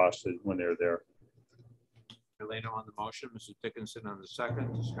their costs when they're there. Elena on the motion, Mr. Dickinson on the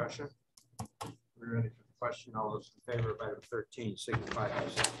second. Discussion. We're ready for the question. All those in favor of item 13 signify by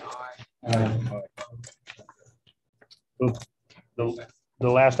saying aye. The the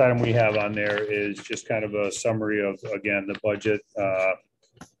last item we have on there is just kind of a summary of, again, the budget.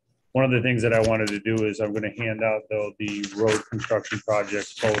 One of the things that I wanted to do is I'm going to hand out though the road construction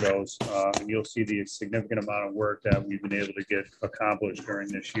project photos, and you'll see the significant amount of work that we've been able to get accomplished during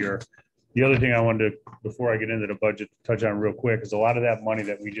this year. The other thing I wanted to, before I get into the budget, touch on real quick is a lot of that money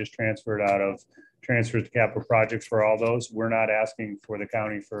that we just transferred out of transfers to capital projects for all those. We're not asking for the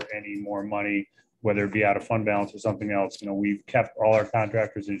county for any more money, whether it be out of fund balance or something else. You know, we've kept all our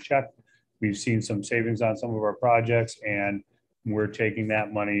contractors in check. We've seen some savings on some of our projects, and we're taking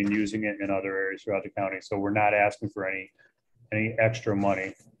that money and using it in other areas throughout the county. So we're not asking for any extra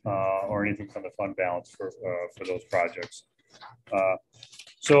money or anything from the fund balance for those projects.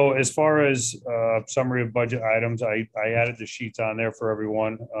 So as far as summary of budget items, I added the sheets on there for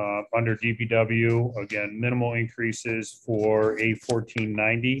everyone. Under DPW, again, minimal increases for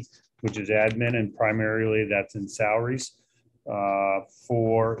A1490, which is admin, and primarily that's in salaries.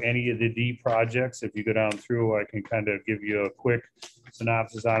 For any of the D projects, if you go down through, I can kind of give you a quick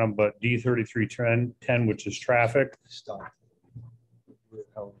synopsis on them, but D3310, which is traffic.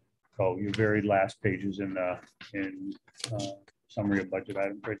 Oh, your very last pages in summary of budget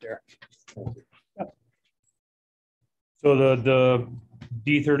items right there. Yep. So the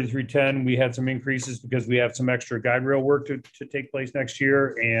D3310, we had some increases because we have some extra guide rail work to take place next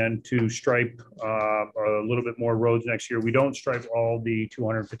year, and to stripe a little bit more roads next year. We don't stripe all the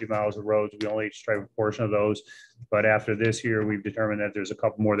 250 miles of roads. We only stripe a portion of those. But after this year, we've determined that there's a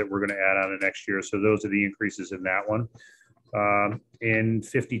couple more that we're going to add on to next year. So those are the increases in that one. In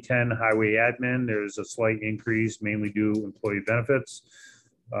 5010 highway admin, there's a slight increase, mainly due employee benefits.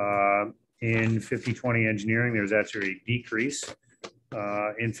 In 5020 engineering, there's actually a decrease.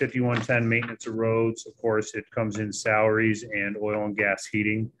 In 5110 maintenance of roads, of course, it comes in salaries and oil and gas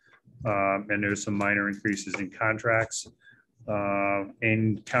heating. And there's some minor increases in contracts.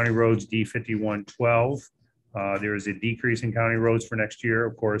 In county roads D5112, there is a decrease in county roads for next year.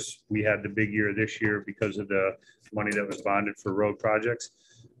 Of course, we had the big year this year because of the money that was bonded for road projects.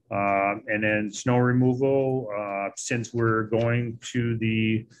 And then snow removal, since we're going to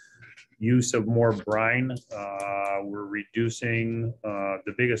the use of more brine, we're reducing,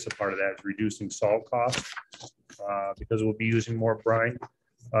 the biggest part of that is reducing salt costs because we'll be using more brine.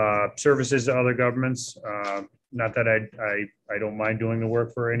 Services to other governments, not that I don't mind doing the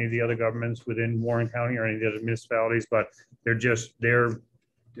work for any of the other governments within Warren County or any of the other municipalities, but they're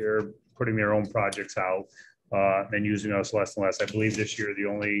putting their own projects out and using us less and less. I believe this year the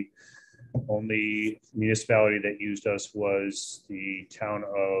only municipality that used us was the town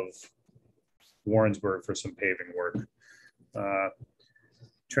of Warrensburg for some paving work.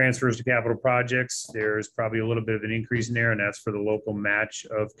 Transfers to capital projects, there's probably a little bit of an increase in there, and that's for the local match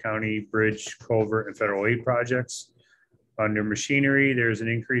of county bridge, culvert, and federal aid projects. Under machinery, there's an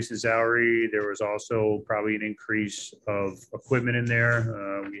increase in salary. There was also probably an increase of equipment in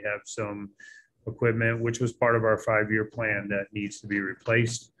there. We have some equipment, which was part of our 5-year plan, that needs to be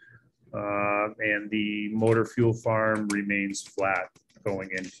replaced. And the motor fuel farm remains flat going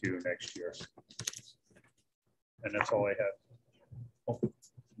into next year. And that's all I have.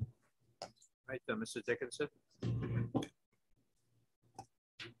 Right, Mr. Dickinson.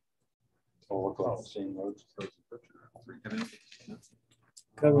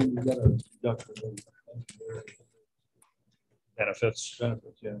 Kevin, you got a duck. Benefits.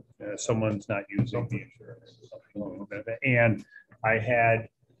 Benefits, yeah. Someone's not using the insurance. And I had,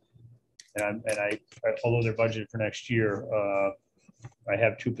 and I although they're budgeted for next year, I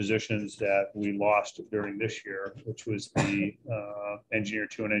have 2 positions that we lost during this year, which was the engineer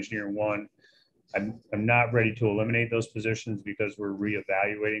 2 and engineer 1. I'm not ready to eliminate those positions because we're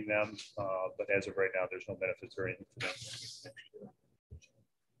reevaluating them. But as of right now, there's no benefits or anything for them next year.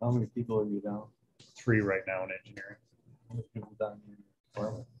 How many people are you down? 3 right now in engineering. How many people down in the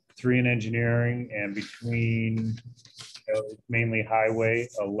department? 3 in engineering, and between mainly highway,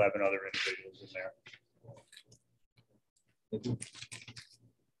 11 other individuals in there. Thank you.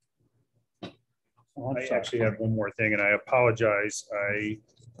 I actually have one more thing, and I apologize. I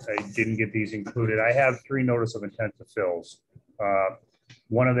didn't get these included. I have 3 notice of intent to fills.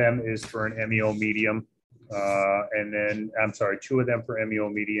 One of them is for an MEO medium, and then I'm sorry, 2 of them for MEO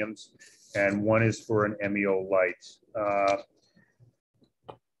mediums, and 1 is for an MEO light.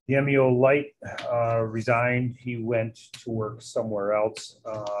 The MEO light resigned. He went to work somewhere else.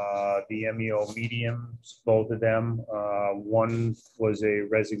 The MEO mediums, both of them, one was a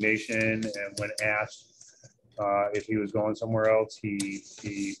resignation, and when asked if he was going somewhere else, he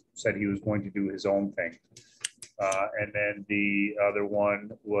said he was going to do his own thing. And then the other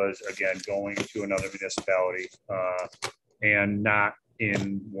one was, again, going to another municipality and not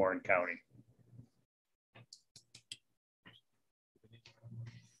in Warren County.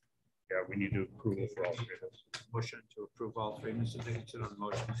 Yeah, we need to approve it for all three of those. Motion to approve all three. Mr. Dickinson on the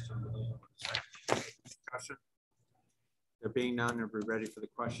motion. Mr. Malone on the second. Discussion. There being none, are we ready for the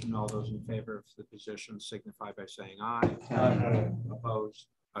question? All those in favor of the position signify by saying aye. Aye. Opposed?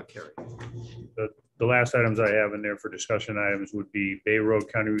 Carried. The last items I have in there for discussion items would be Bay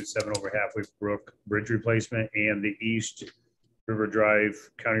Road, County Route 7 over Halfway Brook Bridge replacement, and the East River Drive,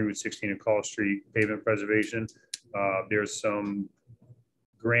 County Route 16 and Call Street pavement preservation. There's some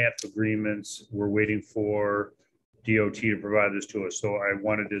grant agreements. We're waiting for DOT to provide this to us. So I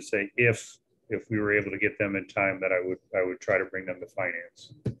wanted to say if we were able to get them in time, that I would try to bring them to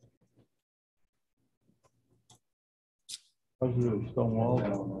finance. Stone wall.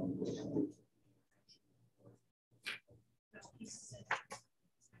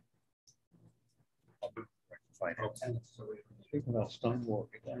 Speaking about stone wall,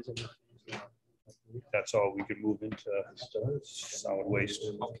 That's all. We can move into solid waste.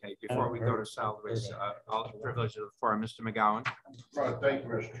 Okay, before we go to solid waste, all the privilege of the floor, Mr. McGowan. Thank you,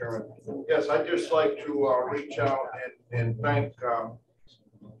 Mr. Chairman. Yes, I'd just like to reach out and thank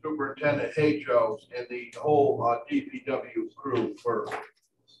Superintendent Hayes and the whole DPW crew for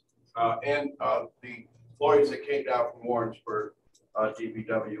and the employees that came down from Warrensburg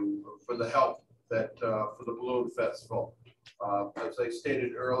DPW for the help that for the Balloon Festival. As I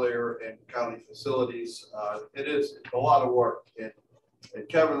stated earlier, in county facilities, it's a lot of work, and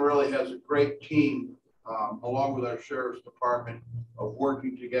Kevin really has a great team along with our sheriff's department of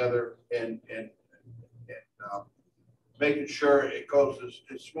working together and making sure it goes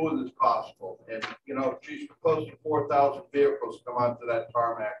as smooth as possible. And you know, geez, close to 4,000 vehicles come onto that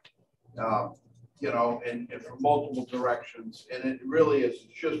tarmac, you know, and from multiple directions, and it really is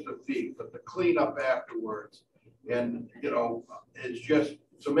just a feat. But the cleanup afterwards, and you know,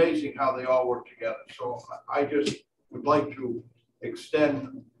 it's amazing how they all work together. So I just would like to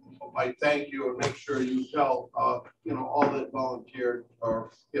extend my thank you and make sure you tell you know, all that volunteered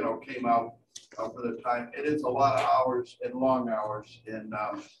or you know, came out for the time. It is a lot of hours and long hours, and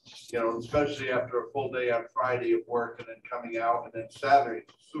you know, especially after a full day on Friday of work and then coming out, and then Saturday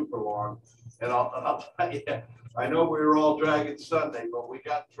super long. And I'll tell you, I know we were all dragging Sunday, but we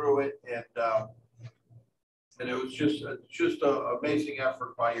got through it, and it was just an amazing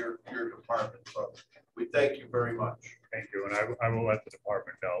effort by your department. So we thank you very much. Thank you, and I will let the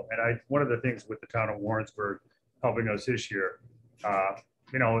department know. And one of the things with the town of Warrensburg helping us this year,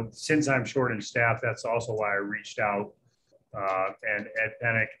 you know, since I'm short in staff, that's also why I reached out. And Ed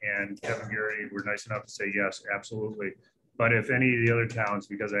Pennick and Kevin Gary were nice enough to say yes, absolutely. But if any of the other towns,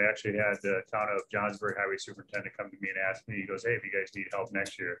 because I actually had the town of Johnsburg Highway Superintendent come to me and ask me, he goes, hey, if you guys need help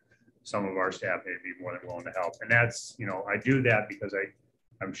next year, some of our staff may be more than willing to help. And that's, you know, I do that because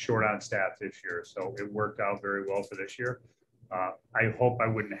I'm short on staff this year. So it worked out very well for this year. I hope I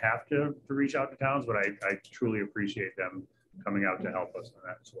wouldn't have to reach out to towns, but I truly appreciate them coming out to help us on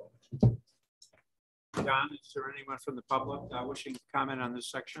that as well. John, is there anyone from the public wishing to comment on this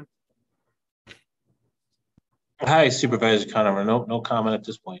section? Hi, Supervisor Conover. No comment at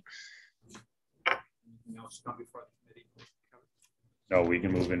this point. Anything else come before the committee? No, we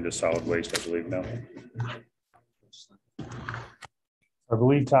can move into solid waste, I believe now. I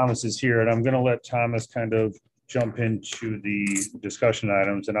believe Thomas is here, and I'm going to let Thomas kind of jump into the discussion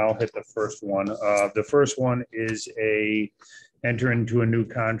items, and I'll hit the first one. The first one is enter into a new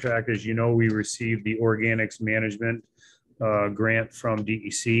contract. As you know, we received the organics management grant from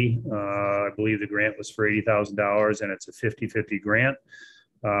DEC. I believe the grant was for $80,000, and it's a 50-50 grant.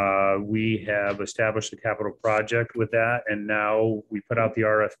 We have established a capital project with that, and now we put out the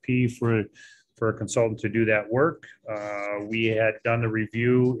RFP for a consultant to do that work. We had done the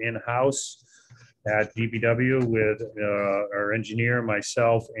review in-house at DPW with our engineer,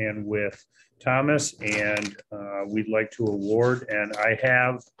 myself, and with Thomas, and we'd like to award. And I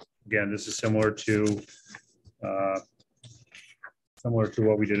have, again, this is similar to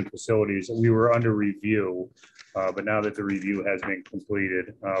what we did in facilities. We were under review, but now that the review has been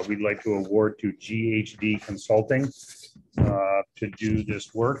completed, we'd like to award to GHD Consulting to do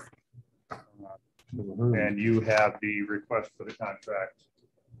this work. And you have the request for the contract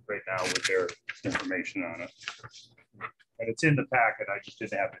right now with their information on it. And it's in the packet. I just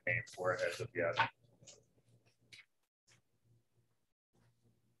didn't have the name for it as of yet.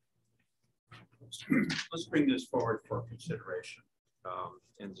 Let's bring this forward for consideration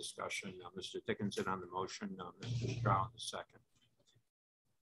and discussion. Mr. Dickinson on the motion, Mr. Stroud on the second.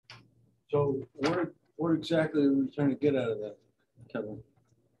 So what exactly are we trying to get out of that, Kevin?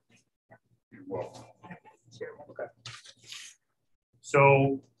 Well, okay.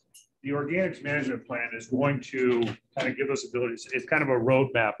 So the organics management plan is going to kind of give us abilities. It's kind of a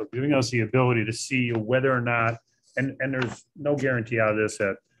roadmap of giving us the ability to see whether or not, and there's no guarantee out of this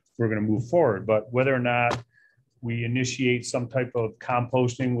that we're going to move forward, but whether or not we initiate some type of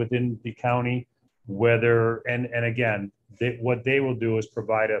composting within the county, whether, and again, what they will do is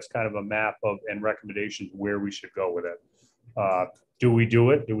provide us kind of a map of and recommendations where we should go with it. Do we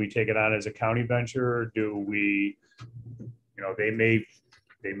do it? Do we take it on as a county venture? Do we, they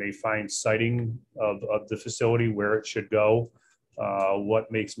may find siting of the facility where it should go.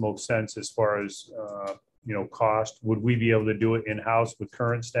 What makes most sense as far as, cost? Would we be able to do it in-house with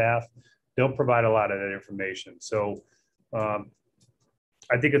current staff? They'll provide a lot of that information. So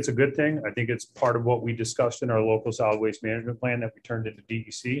I think it's a good thing. I think it's part of what we discussed in our local solid waste management plan that we turned into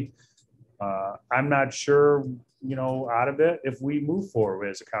DEC. I'm not sure, out of it, if we move forward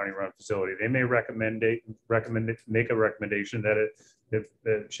as a county-run facility, they may make a recommendation that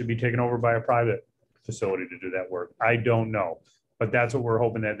it should be taken over by a private facility to do that work. I don't know, but that's what we're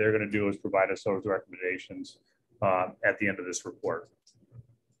hoping that they're going to do, is provide us those recommendations at the end of this report.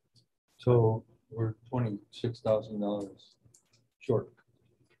 So we're $26,000 short.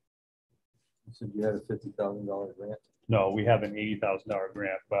 You said you had a $50,000 grant. No, we have an $80,000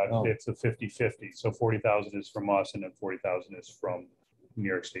 grant, but Oh. it's a 50-50. So 40,000 is from us, and then 40,000 is from New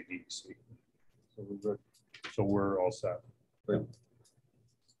York State DEC. So we're good. So we're all set.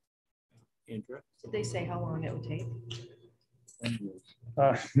 Andrew? Did they say how long it would take?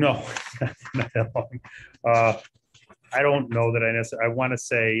 No, not that long. I don't know that I want to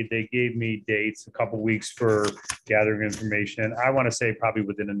say they gave me dates, a couple weeks for gathering information. I want to say probably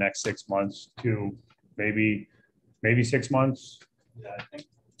within the next 6 months to maybe 6 months. Yeah, I think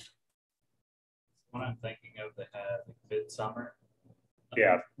what I'm thinking of, they had midsummer.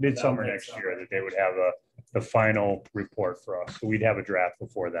 Yeah, midsummer next year that they would have the final report for us. So we'd have a draft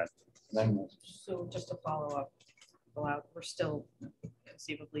before then. So just to follow up, we're still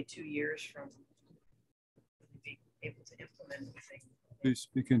conceivably 2 years from being able to implement anything. Please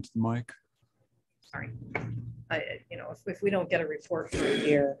speak into the mic. Sorry. If we don't get a report for a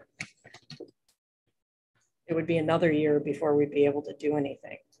year, it would be another year before we'd be able to do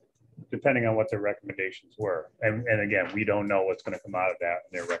anything. Depending on what their recommendations were. And again, we don't know what's going to come out of that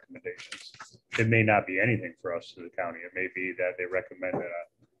and their recommendations. It may not be anything for us to the county. It may be that they recommend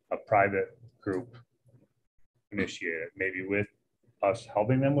a private group initiate it, maybe with us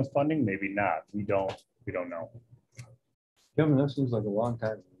helping them with funding, maybe not. We don't know. Kevin, that seems like a long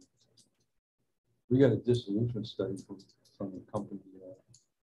time. We got a dissolution study from the company.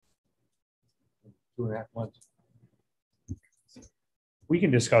 2.5 months. We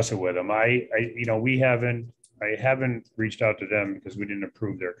can discuss it with them. I haven't reached out to them because we didn't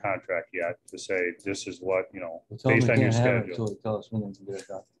approve their contract yet to say this is what, based on your schedule. Tell us when they can get it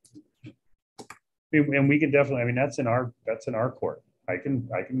done. And we can definitely, that's in our court. I can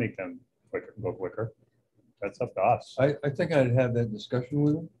make them go quicker. That's up to us. I think I'd have that discussion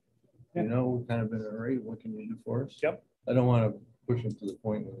with them. We've kind of been all right. What can you do for us? Yep. I don't want to push them to the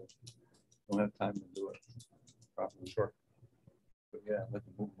point where they don't have time to do it properly. Sure. But yeah, let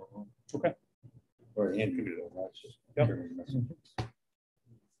them move along. Okay. Or Andy can do that. That's just. Yep.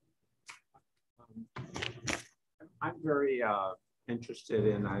 I'm very interested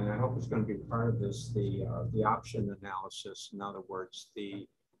in, and I hope it's going to be part of this, the option analysis. In other words, the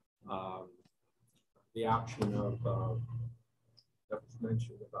option of that was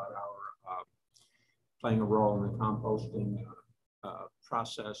mentioned about our playing a role in the composting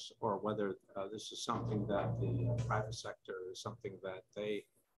process, or whether this is something that the private sector is something that they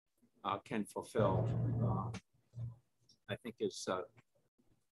can fulfill. I think is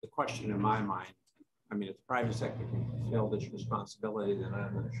the question in my mind. I mean, if the private sector can fulfill this responsibility, then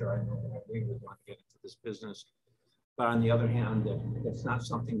I'm not sure I know that we would want to get into this business. But on the other hand, if it's not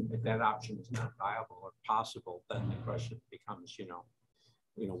something, if that option is not viable or possible, then the question becomes,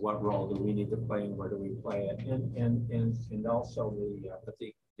 what role do we need to play and where do we play it? And also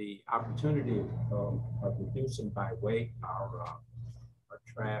the opportunity of reducing by weight our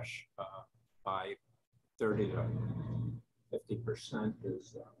trash by 30 to 50%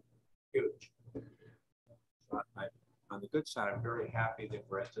 is huge. On the good side, I'm very happy that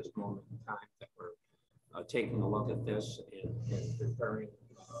we're at this moment in time that we're taking a look at this and preparing,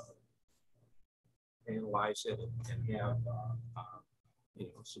 analyze it, and have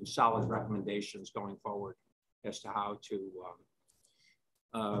some solid recommendations going forward as to how to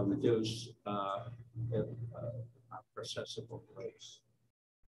reduce processable waste.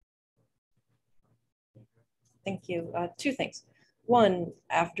 Thank you. 2 things. One,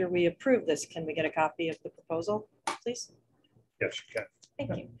 after we approve this, can we get a copy of the proposal, please? Yes, you can.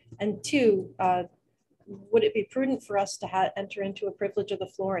 Thank you. And two, would it be prudent for us to enter into a privilege of the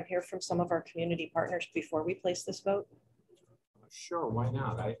floor and hear from some of our community partners before we place this vote? Sure, why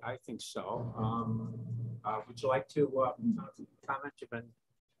not? I think so. Would you like to comment? You've been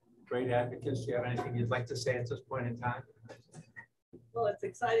great advocates. Do you have anything you'd like to say at this point in time? Well, it's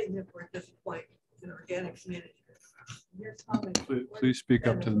exciting that we're at this point in organics management. Please speak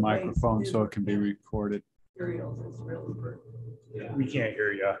up to the microphone so it can be recorded. Materials is really important. Yeah. We can't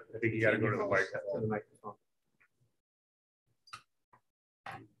hear you. I think you got to go to the mic. To the microphone.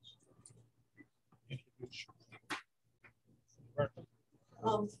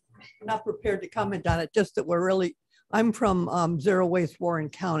 I'm not prepared to comment on it, just that I'm from Zero Waste Warren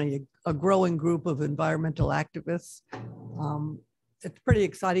County, a growing group of environmental activists. It's pretty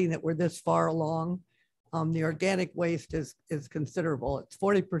exciting that we're this far along. The organic waste is considerable. It's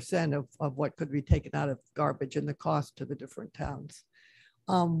 40% of what could be taken out of garbage and the cost to the different towns.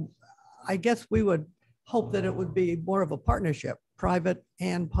 I guess we would hope that it would be more of a partnership, private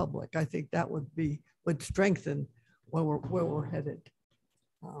and public. I think that would strengthen where we're headed.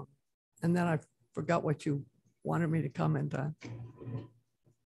 And then I forgot what you wanted me to comment on.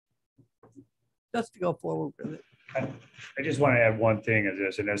 Just to go forward with it. I just want to add one thing as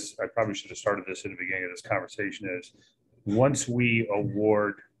this, and this, I probably should have started this in the beginning of this conversation, is once we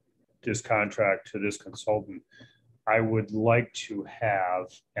award this contract to this consultant, I would like to have,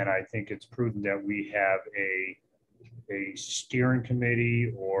 and I think it's prudent that we have a steering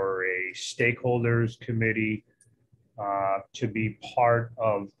committee or a stakeholders committee to be part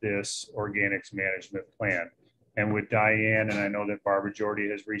of this organics management plan. And with Diane, and I know that Barbara Jordy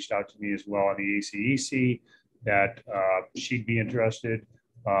has reached out to me as well on the ACEC, that she'd be interested.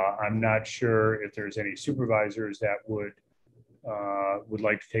 I'm not sure if there's any supervisors that would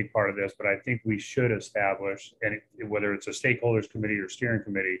like to take part of this, but I think we should establish, and whether it's a stakeholders committee or steering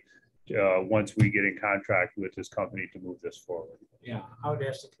committee, once we get in contract with this company to move this forward. Yeah, I would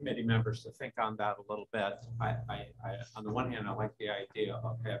ask the committee members to think on that a little bit. I on the one hand, I like the idea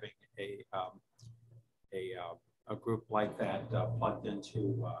of having a group like that plugged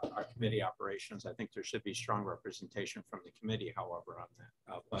into our committee operations. I think there should be strong representation from the committee, however, on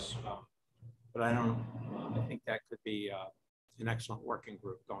that. But I don't. I think that could be an excellent working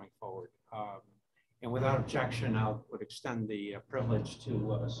group going forward. And without objection, I would extend the privilege to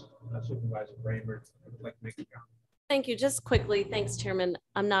Supervisor Bramer. I'd like to make a comment. Thank you. Just quickly, thanks, Chairman.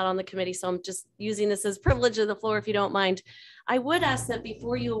 I'm not on the committee, so I'm just using this as privilege of the floor, if you don't mind. I would ask that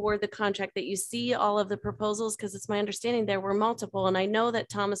before you award the contract that you see all of the proposals, because it's my understanding there were multiple. And I know that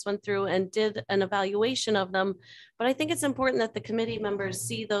Thomas went through and did an evaluation of them, but I think it's important that the committee members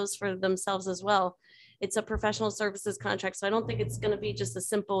see those for themselves as well. It's a professional services contract, so I don't think it's going to be just a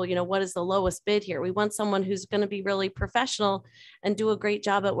simple, what is the lowest bid here? We want someone who's going to be really professional and do a great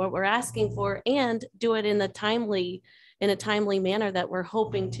job at what we're asking for and do it in a timely manner that we're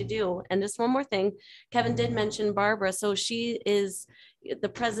hoping to do. And just one more thing, Kevin did mention Barbara. So she is the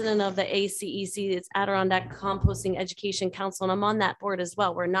president of the ACEC, it's Adirondack Composting Education Council, and I'm on that board as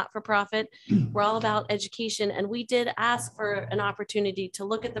well. We're not for profit. We're all about education, and we did ask for an opportunity to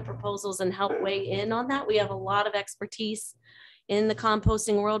look at the proposals and help weigh in on that. We have a lot of expertise in the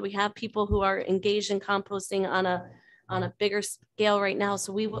composting world. We have people who are engaged in composting on a bigger scale right now.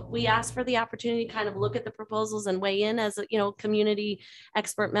 So we asked for the opportunity to kind of look at the proposals and weigh in as community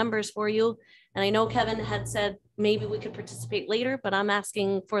expert members for you. And I know Kevin had said maybe we could participate later, but I'm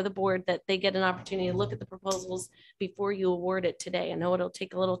asking for the board that they get an opportunity to look at the proposals before you award it today. I know it'll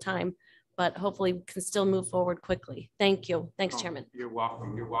take a little time, but hopefully we can still move forward quickly. Thank you. Thanks, Chairman. You're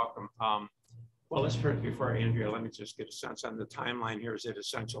welcome. You're welcome. Well, let's first, before Andrea, let me just get a sense on the timeline here. Is it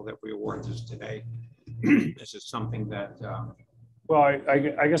essential that we award this today? This is something that. Well,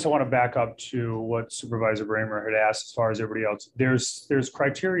 I guess I want to back up to what Supervisor Bramer had asked as far as everybody else. There's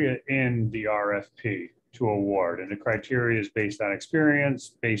criteria in the RFP to award, and the criteria is based on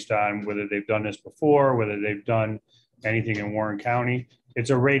experience, based on whether they've done this before, whether they've done anything in Warren County. It's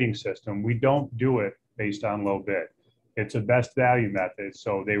a rating system. We don't do it based on low bid. It's a best value method.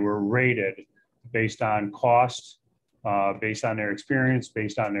 So they were rated based on cost, based on their experience,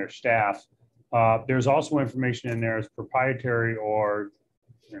 based on their staff. There's also information in there as proprietary, or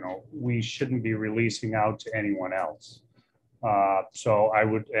we shouldn't be releasing out to anyone else. So I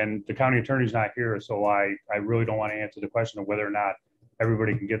would, and the county attorney's not here, so I really don't want to answer the question of whether or not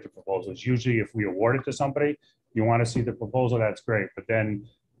everybody can get the proposals. Usually if we award it to somebody, you want to see the proposal, that's great. But then,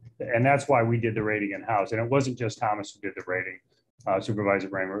 and that's why we did the rating in-house. And it wasn't just Thomas who did the rating, Supervisor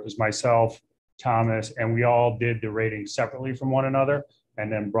Bramer. It was myself, Thomas, and we all did the rating separately from one another.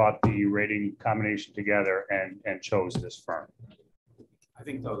 and then brought the rating combination together and chose this firm. I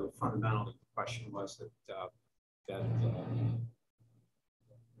think though the fundamental question was that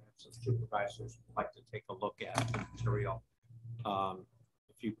some supervisors would like to take a look at the material.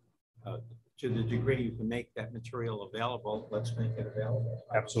 If you, to the degree you can make that material available, let's make it available.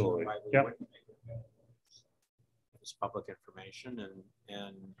 Absolutely. Yep. It's public information,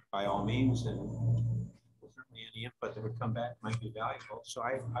 and by all means, and certainly any input that would come back might be valuable. So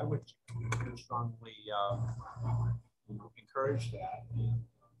I would strongly encourage that.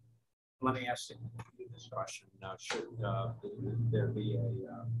 Let me ask you this question: should there be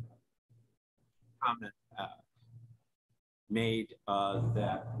a comment made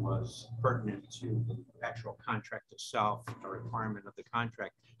that was pertinent to the actual contract itself, a requirement of the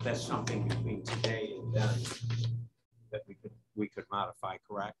contract? That's something between today and then that we could modify,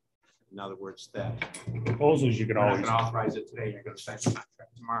 correct? In other words, that proposals you can always authorize it today. You're going to sign the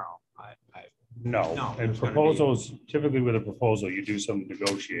contract tomorrow. No, and proposals, typically with a proposal, you do some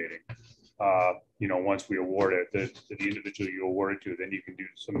negotiating. You know, once we award it, the individual you award it to, then you can do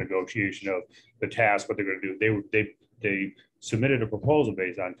some negotiation of the task, what they're going to do. They submitted a proposal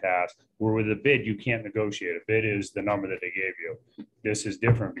based on task, where with a bid, you can't negotiate. A bid is the number that they gave you. This is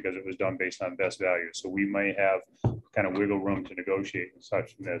different because it was done based on best value. So we may have kind of wiggle room to negotiate and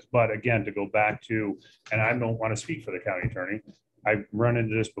such in this. But again, to go back to, and I don't want to speak for the county attorney, I've run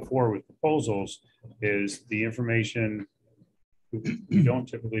into this before with proposals, is the information, we don't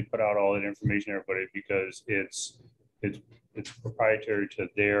typically put out all that information to everybody because it's proprietary to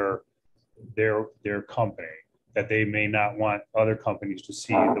their company, that they may not want other companies to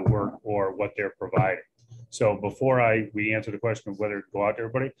see the work or what they're providing. So before we answer the question of whether to go out to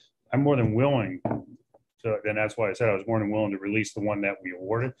everybody, I'm more than willing to, and that's why I said I was more than willing to release the one that we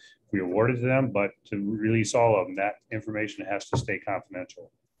awarded to them, but to release all of them, that information has to stay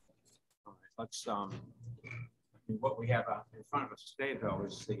confidential. All right, let's, what we have in front of us today, though,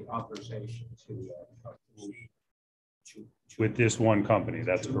 is the authorization to with this one company.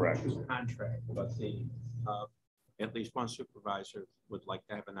 That's correct. Contract, but the at least one supervisor would like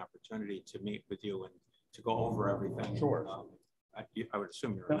to have an opportunity to meet with you and to go over everything. Sure. I would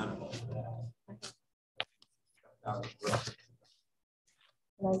assume you're amenable to that.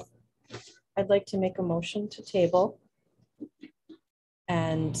 I'd like to make a motion to table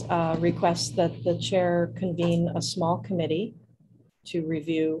and request that the chair convene a small committee to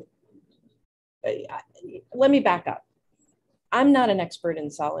review. Let me back up. I'm not an expert in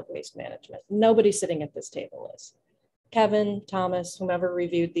solid waste management. Nobody sitting at this table is. Kevin, Thomas, whomever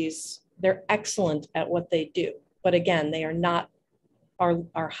reviewed these, they're excellent at what they do. But again, they are not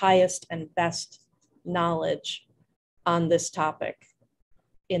our highest and best knowledge on this topic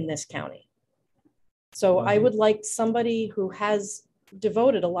in this county. So I would like somebody who has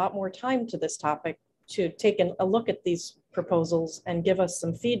devoted a lot more time to this topic to take a look at these proposals and give us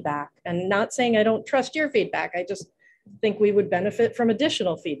some feedback. And not saying I don't trust your feedback, I just think we would benefit from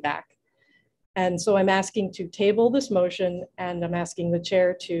additional feedback. And so I'm asking to table this motion, and I'm asking the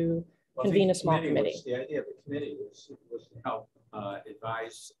chair to convene a small committee. The idea of the committee was to help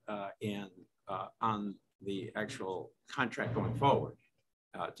advise on the actual contract going forward,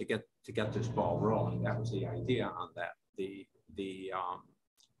 to get this ball rolling. That was the idea on that.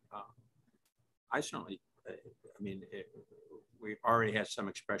 I certainly, I mean, we already had some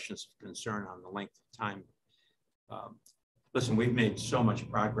expressions of concern on the length of time. Listen, we've made so much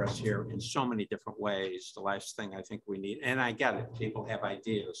progress here in so many different ways. The last thing I think we need, and I get it, people have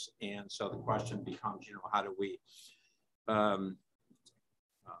ideas. And so the question becomes, you know, how do we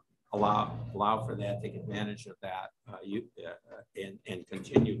allow for that, take advantage of that, and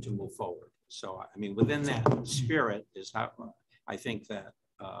continue to move forward. So, I mean, within that spirit is how I think that,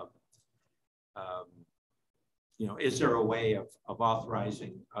 you know, is there a way of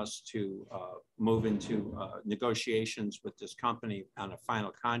authorizing us to move into negotiations with this company on a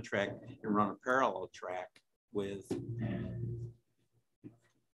final contract and run a parallel track with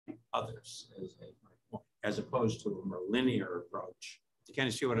others, as opposed to a more linear approach? You kind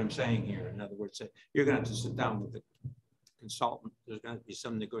of see what I'm saying here. In other words, you're going to have to sit down with the consultant. There's going to be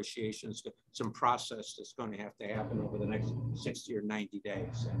some negotiations, some process that's going to have to happen over the next 60 or 90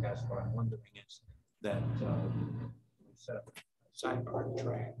 days. And that's what I'm wondering is that set up a sidebar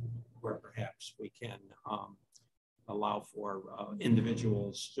track where perhaps we can allow for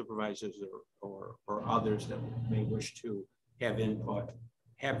individuals, supervisors, or others that may wish to have input,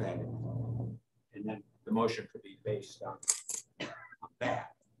 have that input. And then the motion could be based on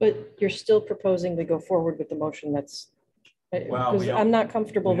that. But you're still proposing to go forward with the motion that's, well, I'm not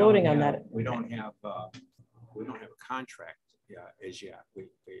comfortable voting on that. We don't have a contract as yet.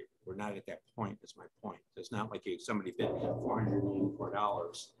 We're not at that point, is my point. It's not like if somebody bid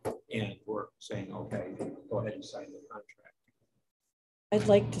 $484 and we're saying, okay, go ahead and sign the contract. I'd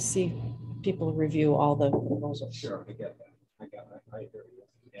like to see people review all the proposals. Sure, I get that. I hear you.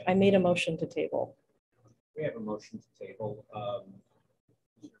 Yeah. I made a motion to table. We have a motion to table.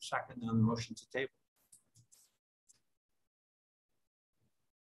 Is there a second on the motion to table?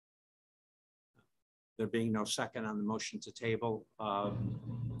 There being no second on the motion to table,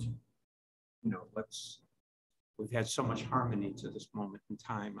 we've had so much harmony to this moment in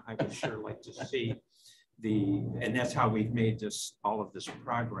time. I would sure like to see and that's how we've made all of this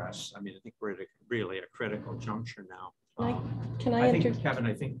progress. I mean, I think we're at really a critical juncture now. Can I enter? Kevin,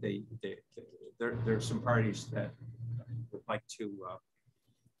 I think there's some parties that would like to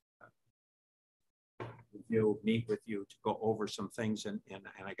meet with you to go over some things. And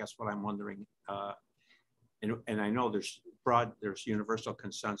I guess what I'm wondering, and I know there's universal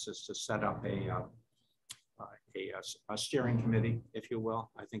consensus to set up a steering committee, if you will.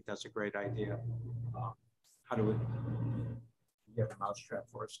 I think that's a great idea. How do we get a mousetrap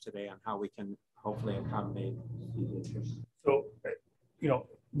for us today on how we can hopefully accommodate these interests? So,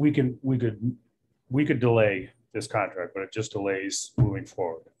 we could delay this contract, but it just delays moving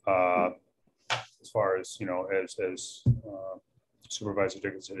forward. As far as, as Supervisor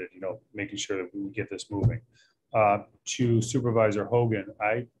Dickinson did, making sure that we get this moving. To Supervisor Hogan,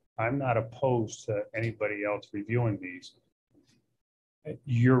 I'm not opposed to anybody else reviewing these.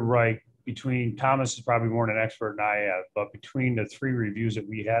 You're right. Between Thomas is probably more an expert than I am, but between the 3 reviews that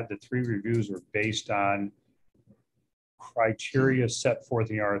we had, the 3 reviews were based on criteria set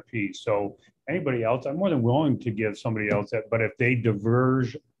forth in the RFP. So anybody else, I'm more than willing to give somebody else that, but if they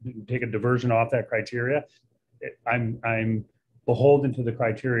take a diversion off that criteria, I'm beholden to the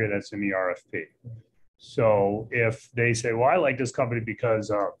criteria that's in the RFP. So if they say, well, I like this company because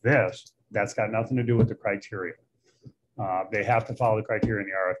of this, that's got nothing to do with the criteria. They have to follow the criteria in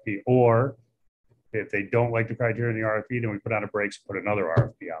the RFP, or if they don't like the criteria in the RFP, then we put on a brakes, put another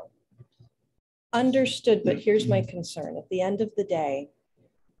RFP out. Understood, but here's my concern. At the end of the day,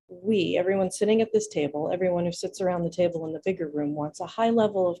 everyone sitting at this table, everyone who sits around the table in the bigger room wants a high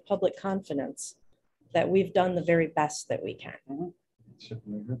level of public confidence that we've done the very best that we can.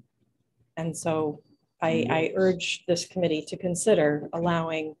 And so I urge this committee to consider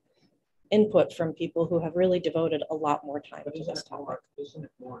allowing input from people who have really devoted a lot more time to this topic. Isn't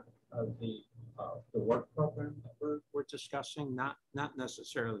it more of the work program that we're discussing, not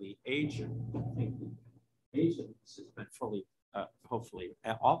necessarily the agent? I think the agents has been fully, hopefully,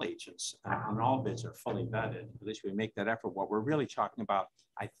 all agents and all bids are fully vetted. At least we make that effort. What we're really talking about,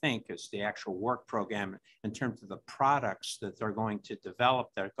 I think, is the actual work program in terms of the products that they're going to develop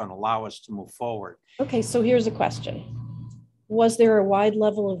that are going to allow us to move forward. Okay, so here's a question. Was there a wide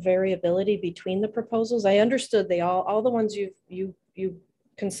level of variability between the proposals? I understood they all the ones you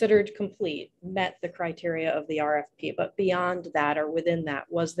considered complete met the criteria of the RFP, but beyond that or within that,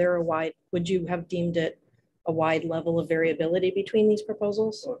 was there would you have deemed it a wide level of variability between these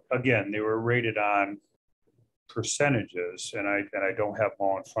proposals? Again, they were rated on percentages, and I don't have them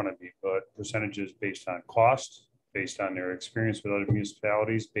all in front of me, but percentages based on cost, based on their experience with other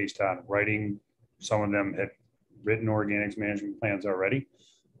municipalities, based on writing. Some of them had written organics management plans already.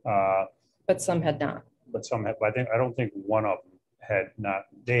 But some had not. But some had, I don't think one of them had not.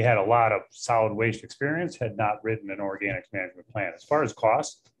 They had a lot of solid waste experience, had not written an organics management plan. As far as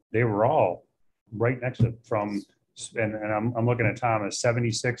cost, they were all right next to it from, and I'm looking at Thomas,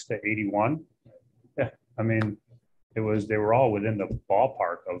 76 to 81. Yeah, I mean, they were all within the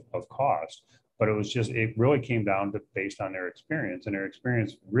ballpark of cost, but it really came down to based on their experience, and their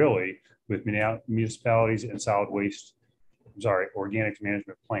experience really with municipalities and organics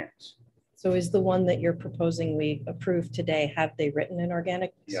management plans. So is the one that you're proposing we approve today, have they written an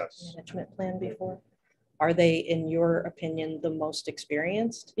organic management plan before? Are they, in your opinion, the most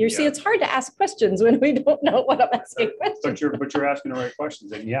experienced? See, it's hard to ask questions when we don't know what I'm asking questions. But you're asking the right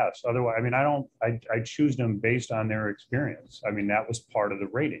questions, and yes. Otherwise, I mean, I choose them based on their experience. I mean, that was part of the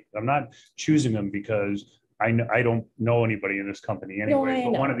rating. I'm not choosing them because I don't know anybody in this company anyway.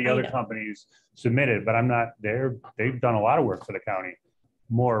 But one of the other companies submitted, but I'm not there. They've done a lot of work for the county,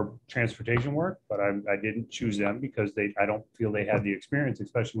 more transportation work, but I didn't choose them because I don't feel they had the experience,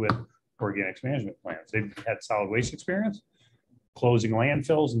 especially with organics management plans. They've had solid waste experience, closing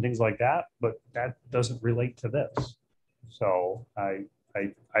landfills and things like that, but that doesn't relate to this. So I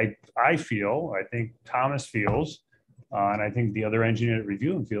think Thomas feels, and I think the other engineer at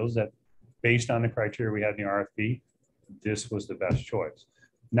reviewing feels that based on the criteria we had in the RFP, this was the best choice.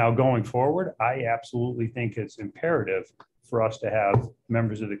 Now going forward, I absolutely think it's imperative for us to have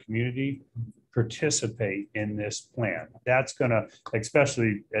members of the community participate in this plan. That's gonna,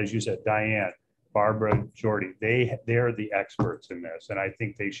 especially as you said, Diane, Barbara, Jordy, they're the experts in this. And I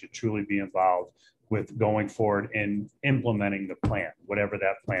think they should truly be involved with going forward and implementing the plan, whatever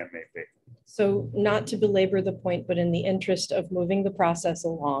that plan may be. So not to belabor the point, but in the interest of moving the process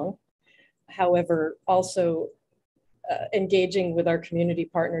along, however, also engaging with our community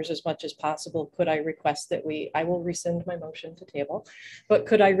partners as much as possible, could I request that I will rescind my motion to table, but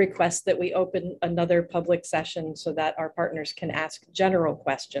could I request that we open another public session so that our partners can ask general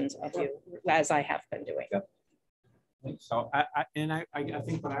questions of you, as I have been doing? Yep. So I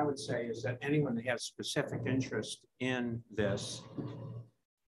think what I would say is that anyone that has specific interest in this,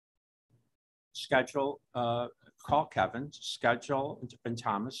 call Kevin, schedule, and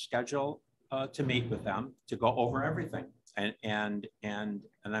Thomas, schedule to meet with them to go over everything. And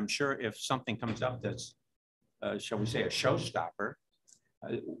I'm sure if something comes up that's, shall we say, a showstopper,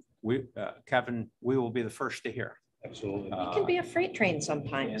 Kevin, we will be the first to hear. Absolutely. It can be a freight train And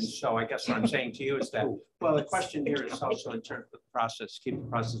sometimes. so I guess what I'm saying to you is that, well, the question here is also in terms of the process, keep the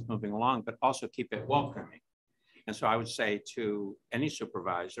process moving along, but also keep it welcoming. And so I would say to any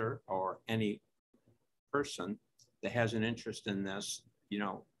supervisor or any person that has an interest in this, you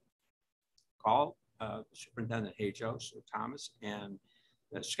know, call Superintendent Hajos or Thomas and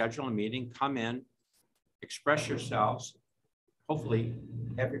schedule a meeting, come in, express yourselves, hopefully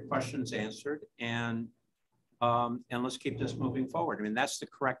have your questions answered, and let's keep this moving forward. I mean, that's the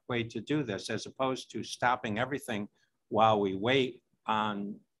correct way to do this, as opposed to stopping everything while we wait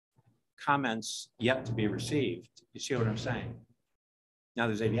on comments yet to be received. You see what I'm saying? Now,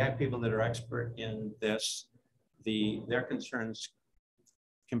 if you have people that are expert in this, their concerns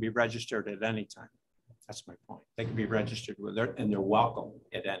can be registered at any time. That's my point. They can be registered with and they're welcome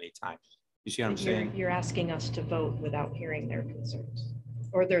at any time. You see what I'm saying? You're asking us to vote without hearing their concerns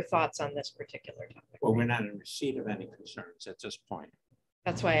or their thoughts on this particular topic. Well, we're not in receipt of any concerns at this point.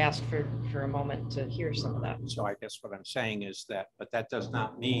 That's why I asked for a moment to hear some of that. So I guess what I'm saying is that, but that does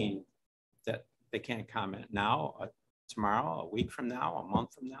not mean that they can't comment now, tomorrow, a week from now, a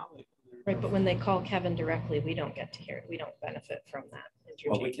month from now. Right, but when they call Kevin directly, we don't get to hear it. We don't benefit from that interchange.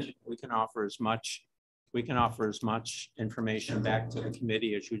 Well, we can offer as much information back to the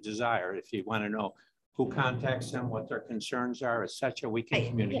committee as you desire. If you want to know who contacts them, what their concerns are, etc., we can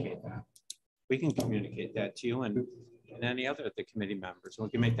communicate that. We can communicate that to you and any other of the committee members. We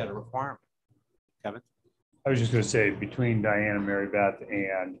can make that a requirement. Kevin? I was just going to say, between Diane and Mary Beth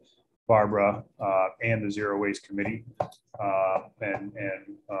and Barbara and the Zero Waste Committee and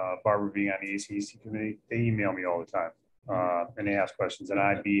Barbara being on the ACEC committee, they email me all the time and they ask questions, and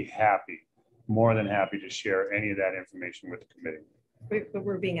I'd be happy, more than happy to share any of that information with the committee. But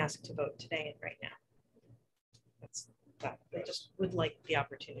we're being asked to vote today and right now. I just would like the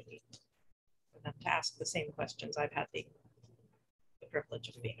opportunity for them to ask the same questions I've had the privilege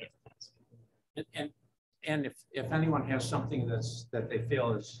of being able to ask. And if anyone has something that they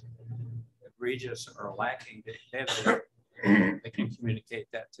feel is egregious or lacking, they can communicate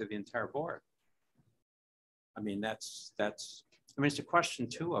that to the entire board. I mean, it's a question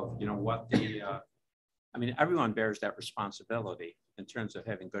too of, you know, what everyone bears that responsibility in terms of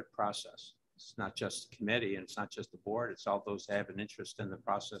having good process. It's not just the committee and it's not just the board, it's all those that have an interest in the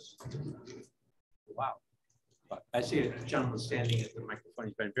process. Wow. But I see a gentleman standing at the microphone.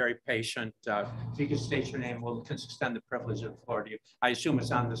 He's been very patient. If you could state your name, we'll extend the privilege of the floor to you. I assume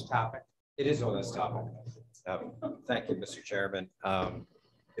it's on this topic. It is on this topic. Thank you, Mr. Chairman.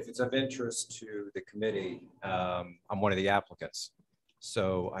 If it's of interest to the committee, I'm one of the applicants.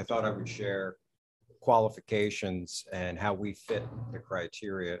 So I thought I would share qualifications and how we fit the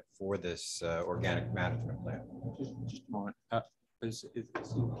criteria for this organic management plan. Just a moment. Is he a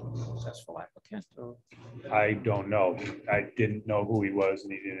successful applicant? Or? I don't know. I didn't know who he was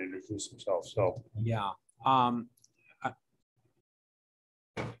and he didn't introduce himself. So yeah. I'm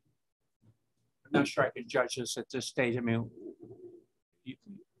not sure I could judge this at this stage. I mean,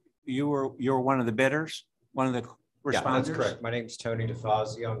 you were one of the bidders, one of the responders? Yeah, that's correct. My name is Tony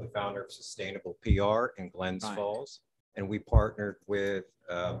DeFazio. I'm the founder of Sustainable PR in Glens Falls. And we partnered with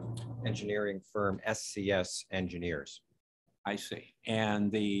engineering firm SCS Engineers. I see.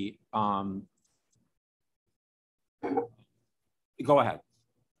 And the, go ahead,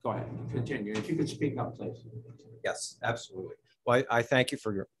 continue. If you could speak up, please. Yes, absolutely. Well, I thank you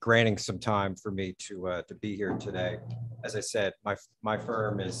for granting some time for me to be here today. As I said, my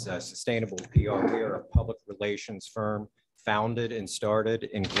firm is Sustainable PR. We are a public relations firm founded and started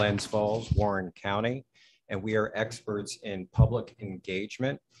in Glens Falls, Warren County, and we are experts in public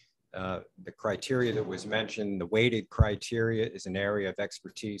engagement the criteria that was mentioned, the weighted criteria is an area of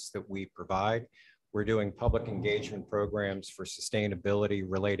expertise that we provide. We're doing public engagement programs for sustainability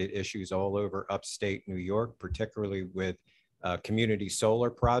related issues all over upstate New York, particularly with community solar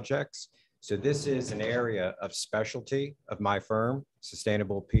projects. So this is an area of specialty of my firm,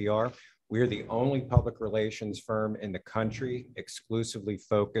 Sustainable PR. We're the only public relations firm in the country exclusively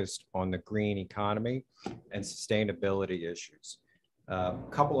focused on the green economy and sustainability issues. A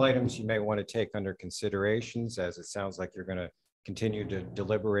couple items you may want to take under considerations, as it sounds like you're going to continue to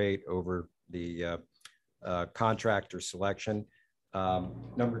deliberate over the contractor selection. The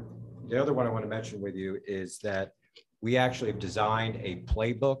other one I want to mention with you is that we actually have designed a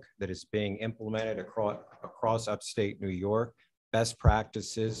playbook that is being implemented across upstate New York, best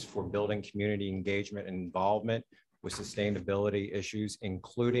practices for building community engagement and involvement with sustainability issues,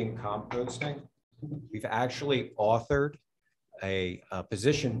 including composting. We've actually authored a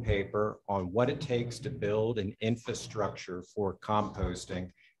position paper on what it takes to build an infrastructure for composting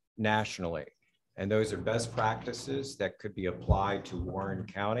nationally. And those are best practices that could be applied to Warren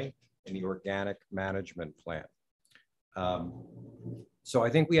County in the organic management plan. So I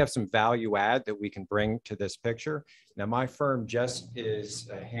think we have some value add that we can bring to this picture. Now, my firm just is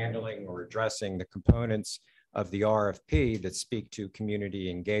handling or addressing the components of the RFP that speak to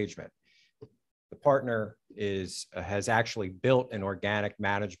community engagement. The partner has actually built an organic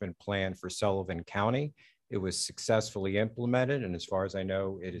management plan for Sullivan County. It was successfully implemented, and as far as I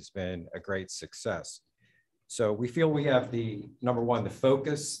know, it has been a great success. So we feel we have number one, the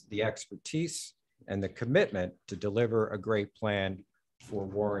focus, the expertise, and the commitment to deliver a great plan for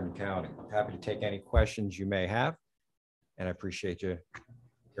Warren County. I'm happy to take any questions you may have, and I appreciate you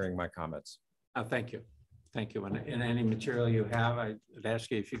hearing my comments. Thank you. Thank you. And any material you have, I'd ask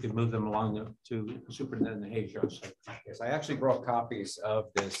you if you could move them along to Superintendent Hayes. Yes, I actually brought copies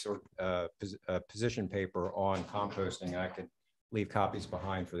of this position paper on composting. I could leave copies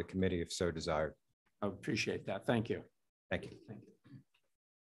behind for the committee if so desired. I appreciate that. Thank you. Thank you. Thank you.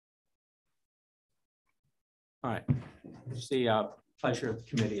 All right. It's the pleasure of the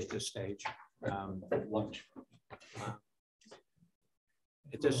committee at this stage. Lunch.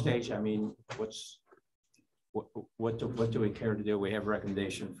 At this stage, I mean, what do we care to do? We have a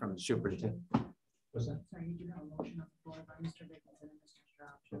recommendation from the superintendent. What's that? Sorry, you do have a motion on the floor by Mr. Dickinson and Mr.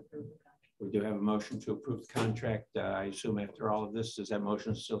 Stroud to approve the contract. We do have a motion to approve the contract. I assume after all of this, does that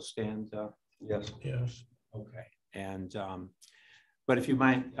motion still stand? Yes. Yes. Okay. And but if you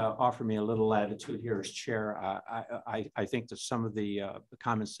might offer me a little latitude here as chair, I think that some of the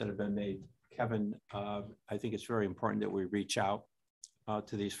comments that have been made, Kevin, I think it's very important that we reach out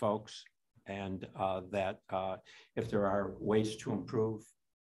to these folks, and that if there are ways to improve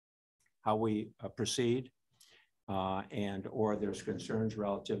how we proceed, and or there's concerns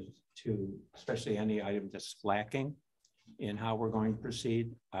relative to especially any item that's lacking in how we're going to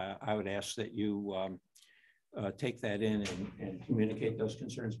proceed, I would ask that you take that in and communicate those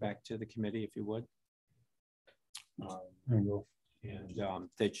concerns back to the committee, if you would. And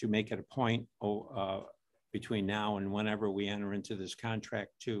that you make it a point between now and whenever we enter into this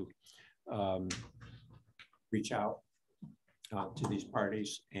contract to reach out to these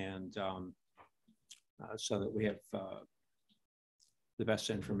parties, and so that we have the best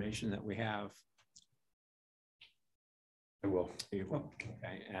information that we have. I will. You will.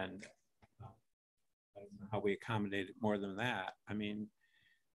 Okay. And I don't know how we accommodate it more than that. I mean,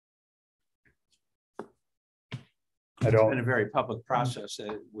 it's been a very public process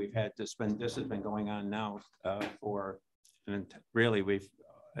that we've had to spend. This has been going on now for really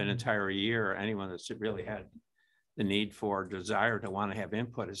an entire year. Anyone that's really had the need for desire to want to have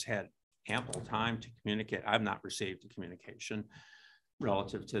input has had ample time to communicate. I've not received a communication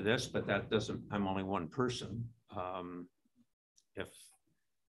relative to this, but that doesn't, I'm only one person. If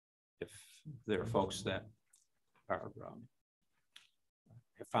there are folks that are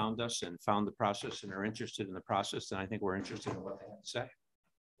have found us and found the process and are interested in the process, then I think we're interested in what they have to say.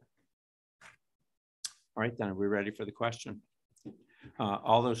 All right, then are we ready for the question?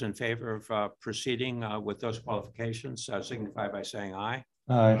 All those in favor of proceeding with those qualifications signify by saying aye.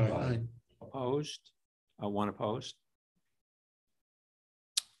 Aye. Aye. Opposed? One opposed.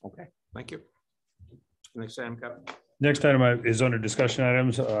 Okay, thank you. Next item, Kevin. Next item is under discussion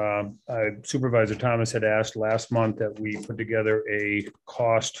items. Supervisor Thomas had asked last month that we put together a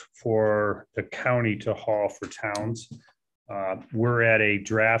cost for the county to haul for towns. We're at a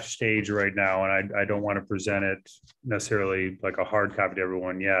draft stage right now, and I don't want to present it necessarily like a hard copy to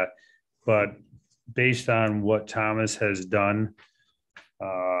everyone yet, but based on what Thomas has done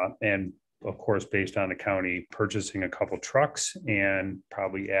and of course, based on the county purchasing a couple trucks and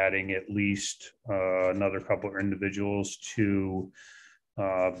probably adding at least another couple of individuals to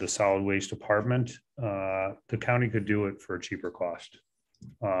the solid waste department, the county could do it for a cheaper cost.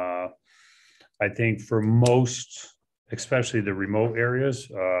 I think for most, especially the remote areas,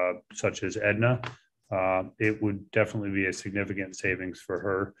 such as Edna, it would definitely be a significant savings for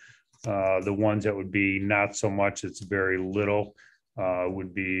her. The ones that would be not so much, it's very little,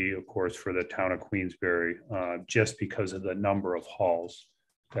 would be, of course, for the town of Queensbury, just because of the number of hauls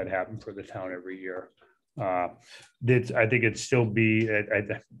that happen for the town every year. I think it'd still be,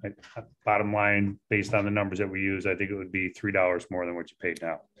 bottom line, based on the numbers that we use, I think it would be $3 more than what you paid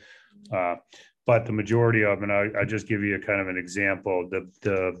now. But the majority of, and I just give you a kind of an example,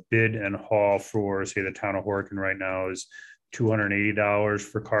 the bid and haul for, say, the town of Horicon right now is $280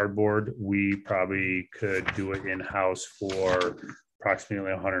 for cardboard. We probably could do it in-house for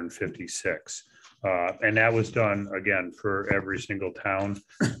approximately 156. And that was done, again, for every single town.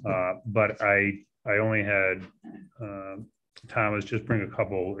 But I only had Thomas just bring a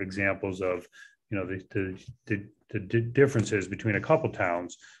couple examples of, you know, the differences between a couple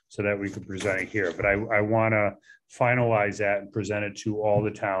towns so that we could present it here. But I want to finalize that and present it to all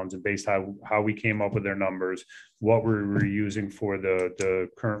the towns, and based on how we came up with their numbers, what we were using for the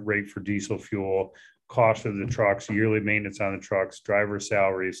current rate for diesel fuel, cost of the trucks, yearly maintenance on the trucks, driver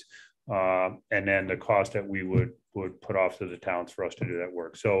salaries, and then the cost that we would put off to the towns for us to do that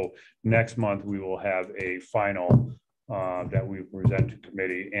work. So next month we will have a final that we present to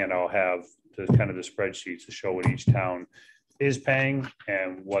committee, and I'll have the kind of the spreadsheets to show what each town is paying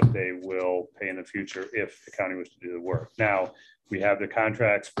and what they will pay in the future if the county was to do the work. Now, we have the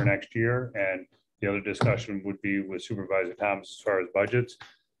contracts for next year, and the other discussion would be with Supervisor Thomas as far as budgets.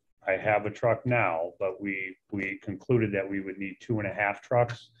 I have a truck now, but we concluded that we would need 2.5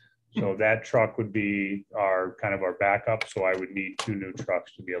 trucks. So that truck would be our kind of our backup. So I would need 2 new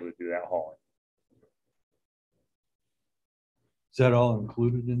trucks to be able to do that hauling. Is that all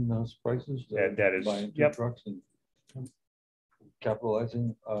included in those prices? That is, buying 2 yep. trucks and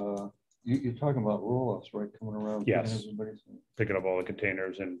capitalizing. You're talking about roll-offs, right? Coming around. Yes. Picking up all the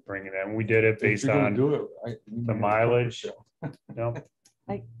containers and bringing them. We did it based on the mileage. No.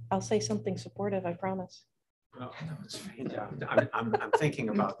 I'll say something supportive, I promise. Oh, no, it's fantastic. I'm thinking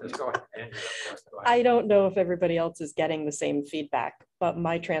about this. Go ahead. I don't know if everybody else is getting the same feedback, but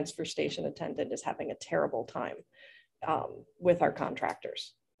my transfer station attendant is having a terrible time with our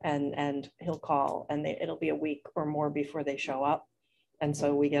contractors, and he'll call and it'll be a week or more before they show up. And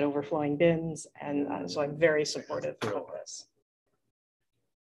so we get overflowing bins. And so I'm very supportive of this.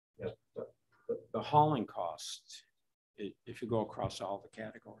 Yeah, the hauling cost, if you go across all the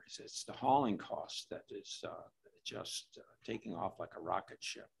categories, it's the hauling cost that is just taking off like a rocket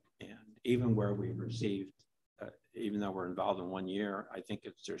ship. And even where we received, even though we're involved in 1 year, I think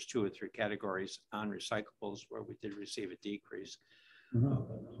there's 2 or 3 categories on recyclables where we did receive a decrease. The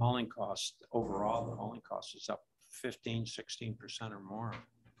hauling cost, overall, the hauling cost is up 15, 16% or more.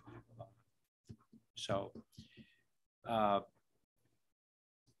 So I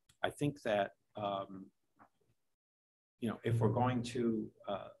think that, you know, if we're going to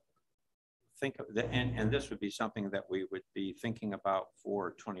think of the, and this would be something that we would be thinking about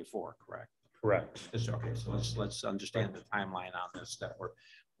for 24, correct? Correct. Okay, so let's understand the timeline on this, that we're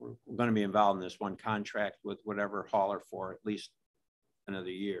going to be involved in this one contract with whatever hauler for at least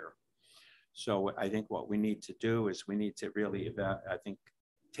another year. So I think what we need to do is we need to really, I think,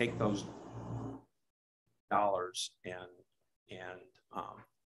 take those dollars and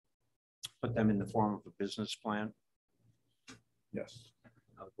put them in the form of a business plan. Yes.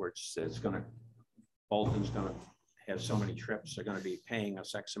 In other words, it's going to, Bolton's going to have so many trips. They're going to be paying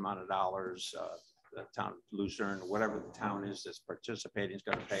us X amount of dollars. The town of Luzerne, whatever the town is that's participating, is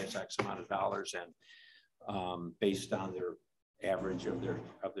going to pay us X amount of dollars, and based on their average of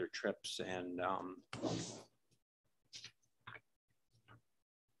their trips, and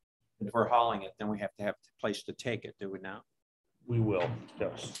if we're hauling it, then we have to have a place to take it, do we not? We will,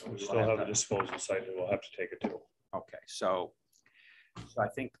 yes. We still have a disposal site that we'll have to take it to. Okay, so I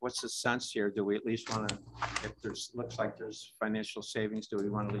think, what's the sense here? Do we at least want to, if there's, looks like there's financial savings, do we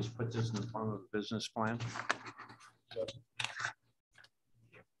want to at least put this in the form of a business plan?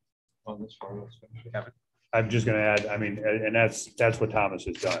 On this one, Kevin? I'm just going to add, I mean, and that's what Thomas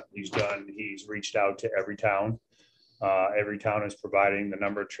has done. He's reached out to every town. Every town is providing the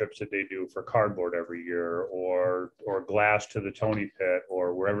number of trips that they do for cardboard every year, or glass to the Tony Pit,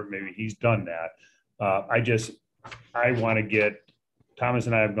 or wherever maybe he's done that. I want to get, Thomas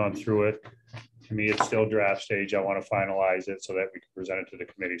and I have gone through it. To me, it's still draft stage. I want to finalize it so that we can present it to the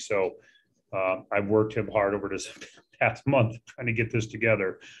committee. So I've worked him hard over this past month trying to get this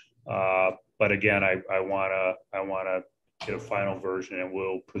together. But again, I wanna get a final version, and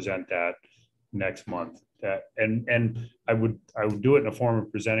we'll present that next month. And I would do it in a form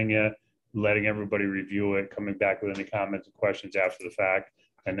of presenting it, letting everybody review it, coming back with any comments and questions after the fact.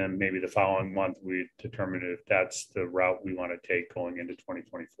 And then maybe the following month, we determine if that's the route we want to take going into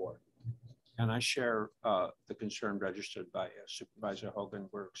 2024. And I share the concern registered by Supervisor Hogan.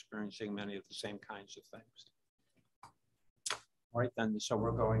 We're experiencing many of the same kinds of things. All right, then, so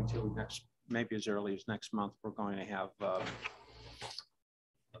we're going to maybe as early as next month, we're going to have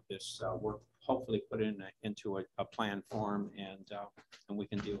this work hopefully put into a plan form, and we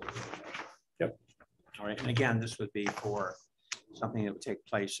can deal with it. Yep. All right, and again, this would be for something that would take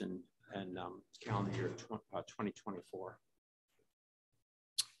place in calendar year 2024.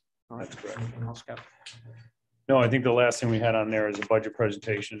 All right. That's correct. Anything else, Kevin? No, I think the last thing we had on there is a budget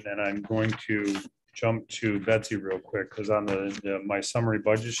presentation, and I'm going to jump to Betsy real quick, because on my summary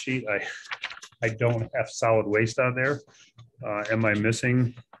budget sheet, I don't have solid waste on there. Am I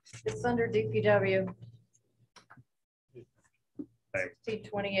missing? It's under DPW. Thanks.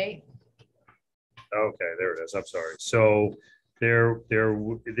 C28. Okay, there it is. I'm sorry. So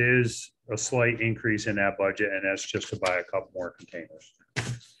it is a slight increase in that budget, and that's just to buy a couple more containers.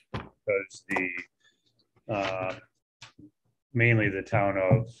 Because mainly the town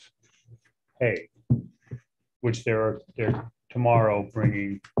of Hay, which they're tomorrow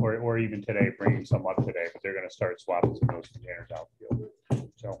bringing, or even today bringing some up today, but they're going to start swapping some of those containers out field.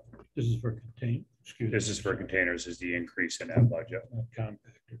 So This is for this is for containers, is the increase in that budget. not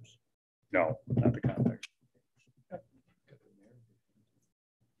compactors. No, not the compact.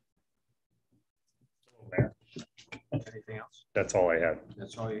 Anything else? That's all I had.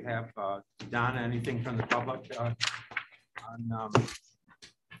 That's all you have. Donna, anything from the public on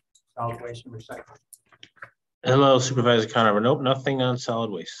solid waste and recycling? Hello, Supervisor Conover. Nope, nothing on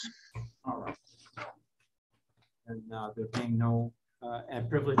solid waste. All right. And there being no and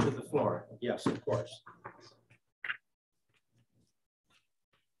privilege of the floor. Yes, of course.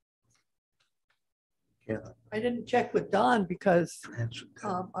 Yeah. I didn't check with Don because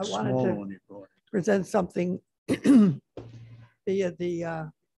I wanted to present something via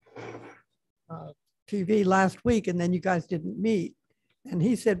the TV last week, and then you guys didn't meet. And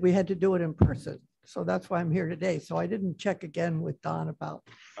he said we had to do it in person. So that's why I'm here today. So I didn't check again with Don about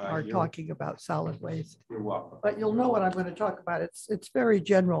our talking about solid waste. You're welcome. But you'll know what I'm going to talk about. It's very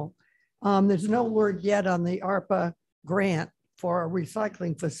general. There's no word yet on the ARPA grant for a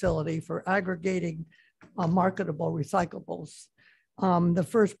recycling facility for aggregating marketable recyclables. The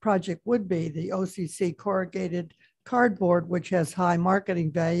first project would be the OCC corrugated cardboard, which has high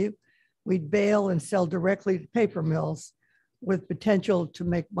marketing value. We'd bale and sell directly to paper mills with potential to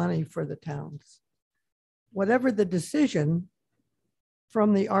make money for the towns. Whatever the decision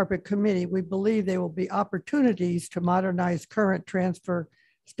from the ARPA committee, we believe there will be opportunities to modernize current transfer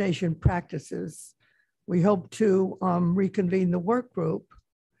station practices. We hope to reconvene the work group,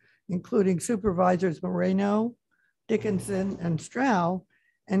 including supervisors Moreno, Dickinson, and Strow,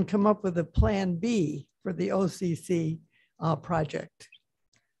 and come up with a plan B for the OCC project.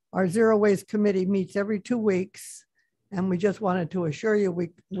 Our Zero Waste Committee meets every 2 weeks, and we just wanted to assure you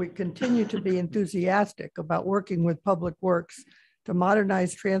we continue to be enthusiastic about working with Public Works to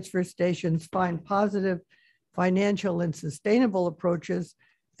modernize transfer stations, find positive financial and sustainable approaches,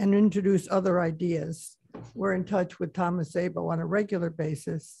 and introduce other ideas. We're in touch with Thomas Sabo on a regular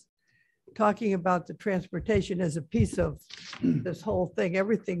basis, talking about the transportation as a piece of this whole thing.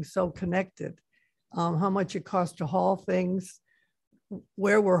 Everything's so connected. How much it costs to haul things,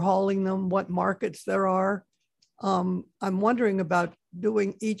 where we're hauling them, what markets there are. I'm wondering about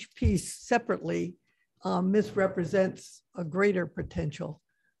doing each piece separately misrepresents a greater potential,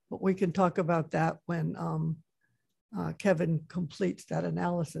 but we can talk about that when Kevin completes that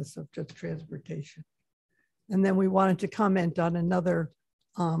analysis of just transportation. And then we wanted to comment on another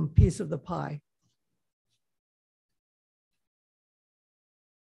piece of the pie.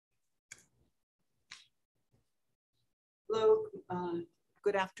 Hello,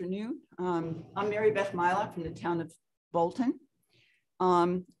 good afternoon. I'm Mary Beth Mylock from the town of Bolton.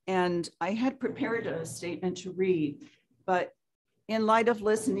 And I had prepared a statement to read, but in light of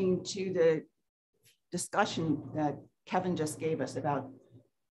listening to the discussion that Kevin just gave us about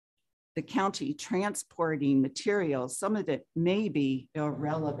the county transporting materials, some of it may be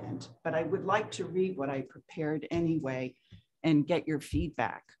irrelevant, but I would like to read what I prepared anyway and get your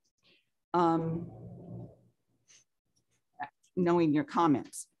feedback. Knowing your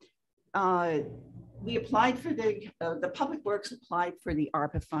comments. we applied for the Public Works applied for the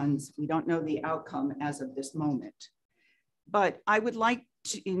ARPA funds. We don't know the outcome as of this moment. But I would like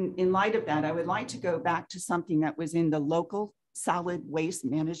to, in light of that, I would like to go back to something that was in the local solid waste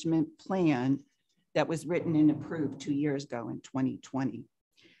management plan that was written and approved 2 years ago in 2020.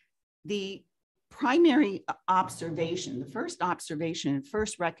 The primary observation, the first observation and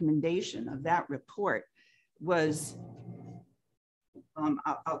first recommendation of that report was,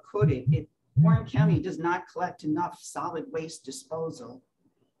 I'll quote it, Warren County does not collect enough solid waste disposal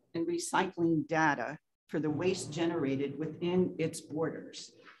and recycling data for the waste generated within its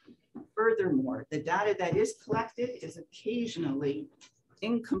borders. Furthermore, the data that is collected is occasionally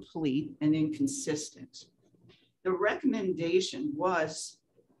incomplete and inconsistent. The recommendation was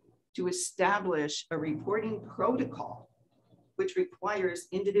to establish a reporting protocol which requires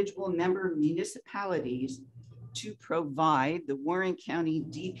individual member municipalities to provide the Warren County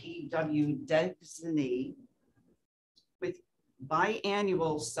DPW designee with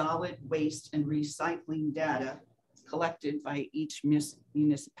biannual solid waste and recycling data collected by each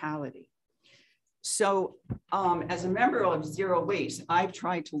municipality. So as a member of Zero Waste, I've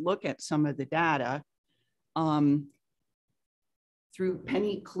tried to look at some of the data through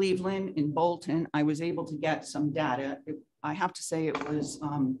Penny Cleveland in Bolton. I was able to get some data. I have to say it was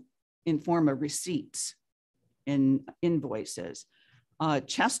in form of receipts and invoices.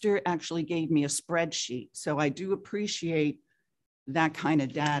 Chester actually gave me a spreadsheet. So I do appreciate that kind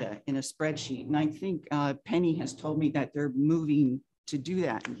of data in a spreadsheet. And I think Penny has told me that they're moving to do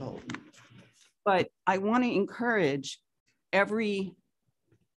that in Bolton. But I want to encourage every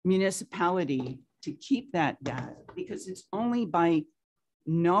municipality to keep that data, because it's only by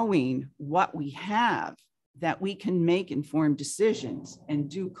knowing what we have that we can make informed decisions and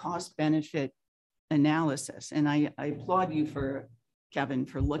do cost benefit analysis. And I applaud you for, Kevin,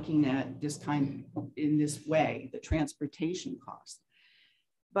 for looking at this kind in this way, the transportation cost.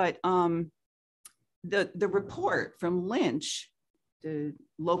 But the report from Lynch, the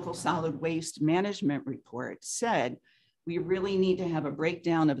local solid waste management report, said we really need to have a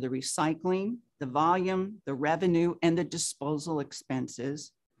breakdown of the recycling, the volume, the revenue, and the disposal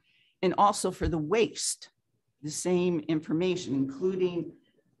expenses. And also for the waste, the same information, including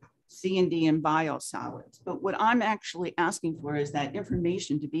C&D and biosolids. But what I'm actually asking for is that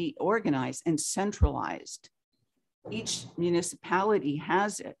information to be organized and centralized. Each municipality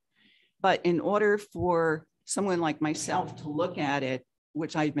has it. But in order for someone like myself to look at it,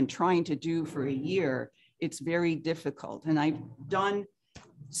 which I've been trying to do for a year, it's very difficult. And I've done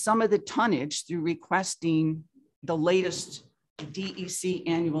some of the tonnage through requesting the latest DEC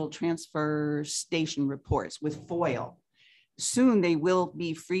annual transfer station reports with FOIL. Soon they will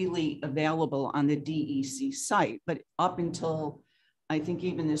be freely available on the DEC site, but up until I think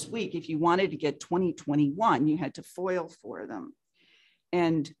even this week, if you wanted to get 2021, you had to FOIL for them.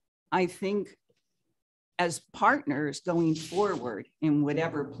 And I think as partners going forward in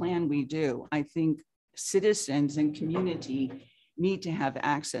whatever plan we do, I think citizens and community need to have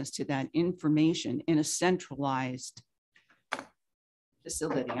access to that information in a centralized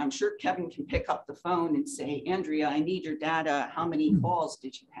facility. I'm sure Kevin can pick up the phone and say, Andrea, I need your data. How many calls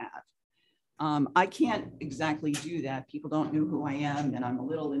did you have? I can't exactly do that. People don't know who I am, and I'm a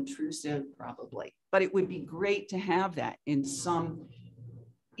little intrusive probably, but it would be great to have that in some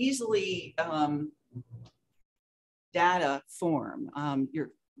easily data form.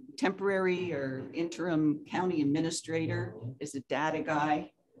 Your temporary or interim county administrator is a data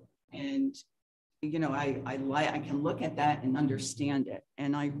guy, and you know, I can look at that and understand it.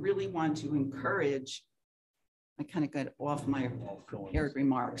 And I really want to encourage, I kind of got off my prepared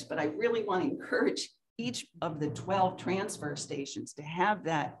remarks, but I really want to encourage each of the 12 transfer stations to have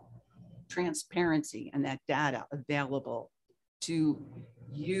that transparency and that data available to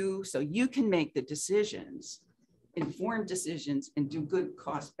you so you can make the decisions, informed decisions, and do good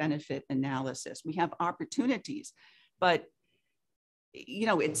cost benefit analysis. We have opportunities, but you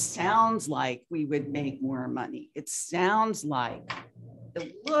know, it sounds like we would make more money. It sounds like,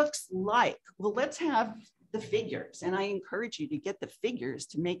 it looks like, well, let's have the figures. And I encourage you to get the figures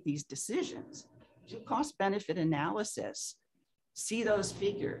to make these decisions. Do cost benefit analysis. See those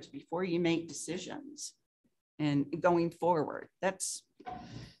figures before you make decisions. And going forward, that's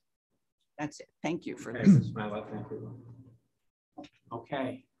it. Thank you for this. Thank you.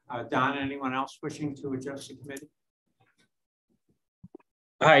 Okay, Don, anyone else wishing to address the committee?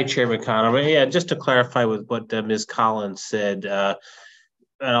 Hi, Chairman Conover. Yeah, just to clarify with what Ms. Collins said, and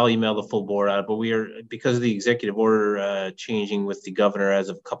I'll email the full board out, but we are, because of the executive order changing with the governor as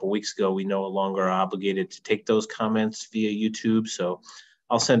of a couple of weeks ago, we no longer are obligated to take those comments via YouTube. So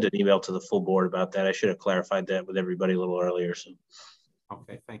I'll send an email to the full board about that. I should have clarified that with everybody a little earlier. So.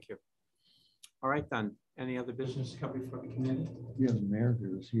 Okay, thank you. All right, then. Any other business coming from the committee? Yeah, the mayor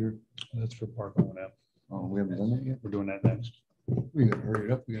here is here. That's for Park O&M. Oh, we haven't done that yet. We're doing that next. We gotta hurry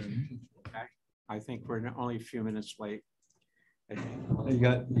it up. We gotta. Okay. I think we're only a few minutes late. I think. You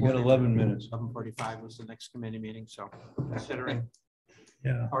got 11 minutes. 7:45 was the next committee meeting, so considering.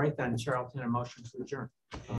 Yeah. All right, then, Chair, I'll take a motion to adjourn.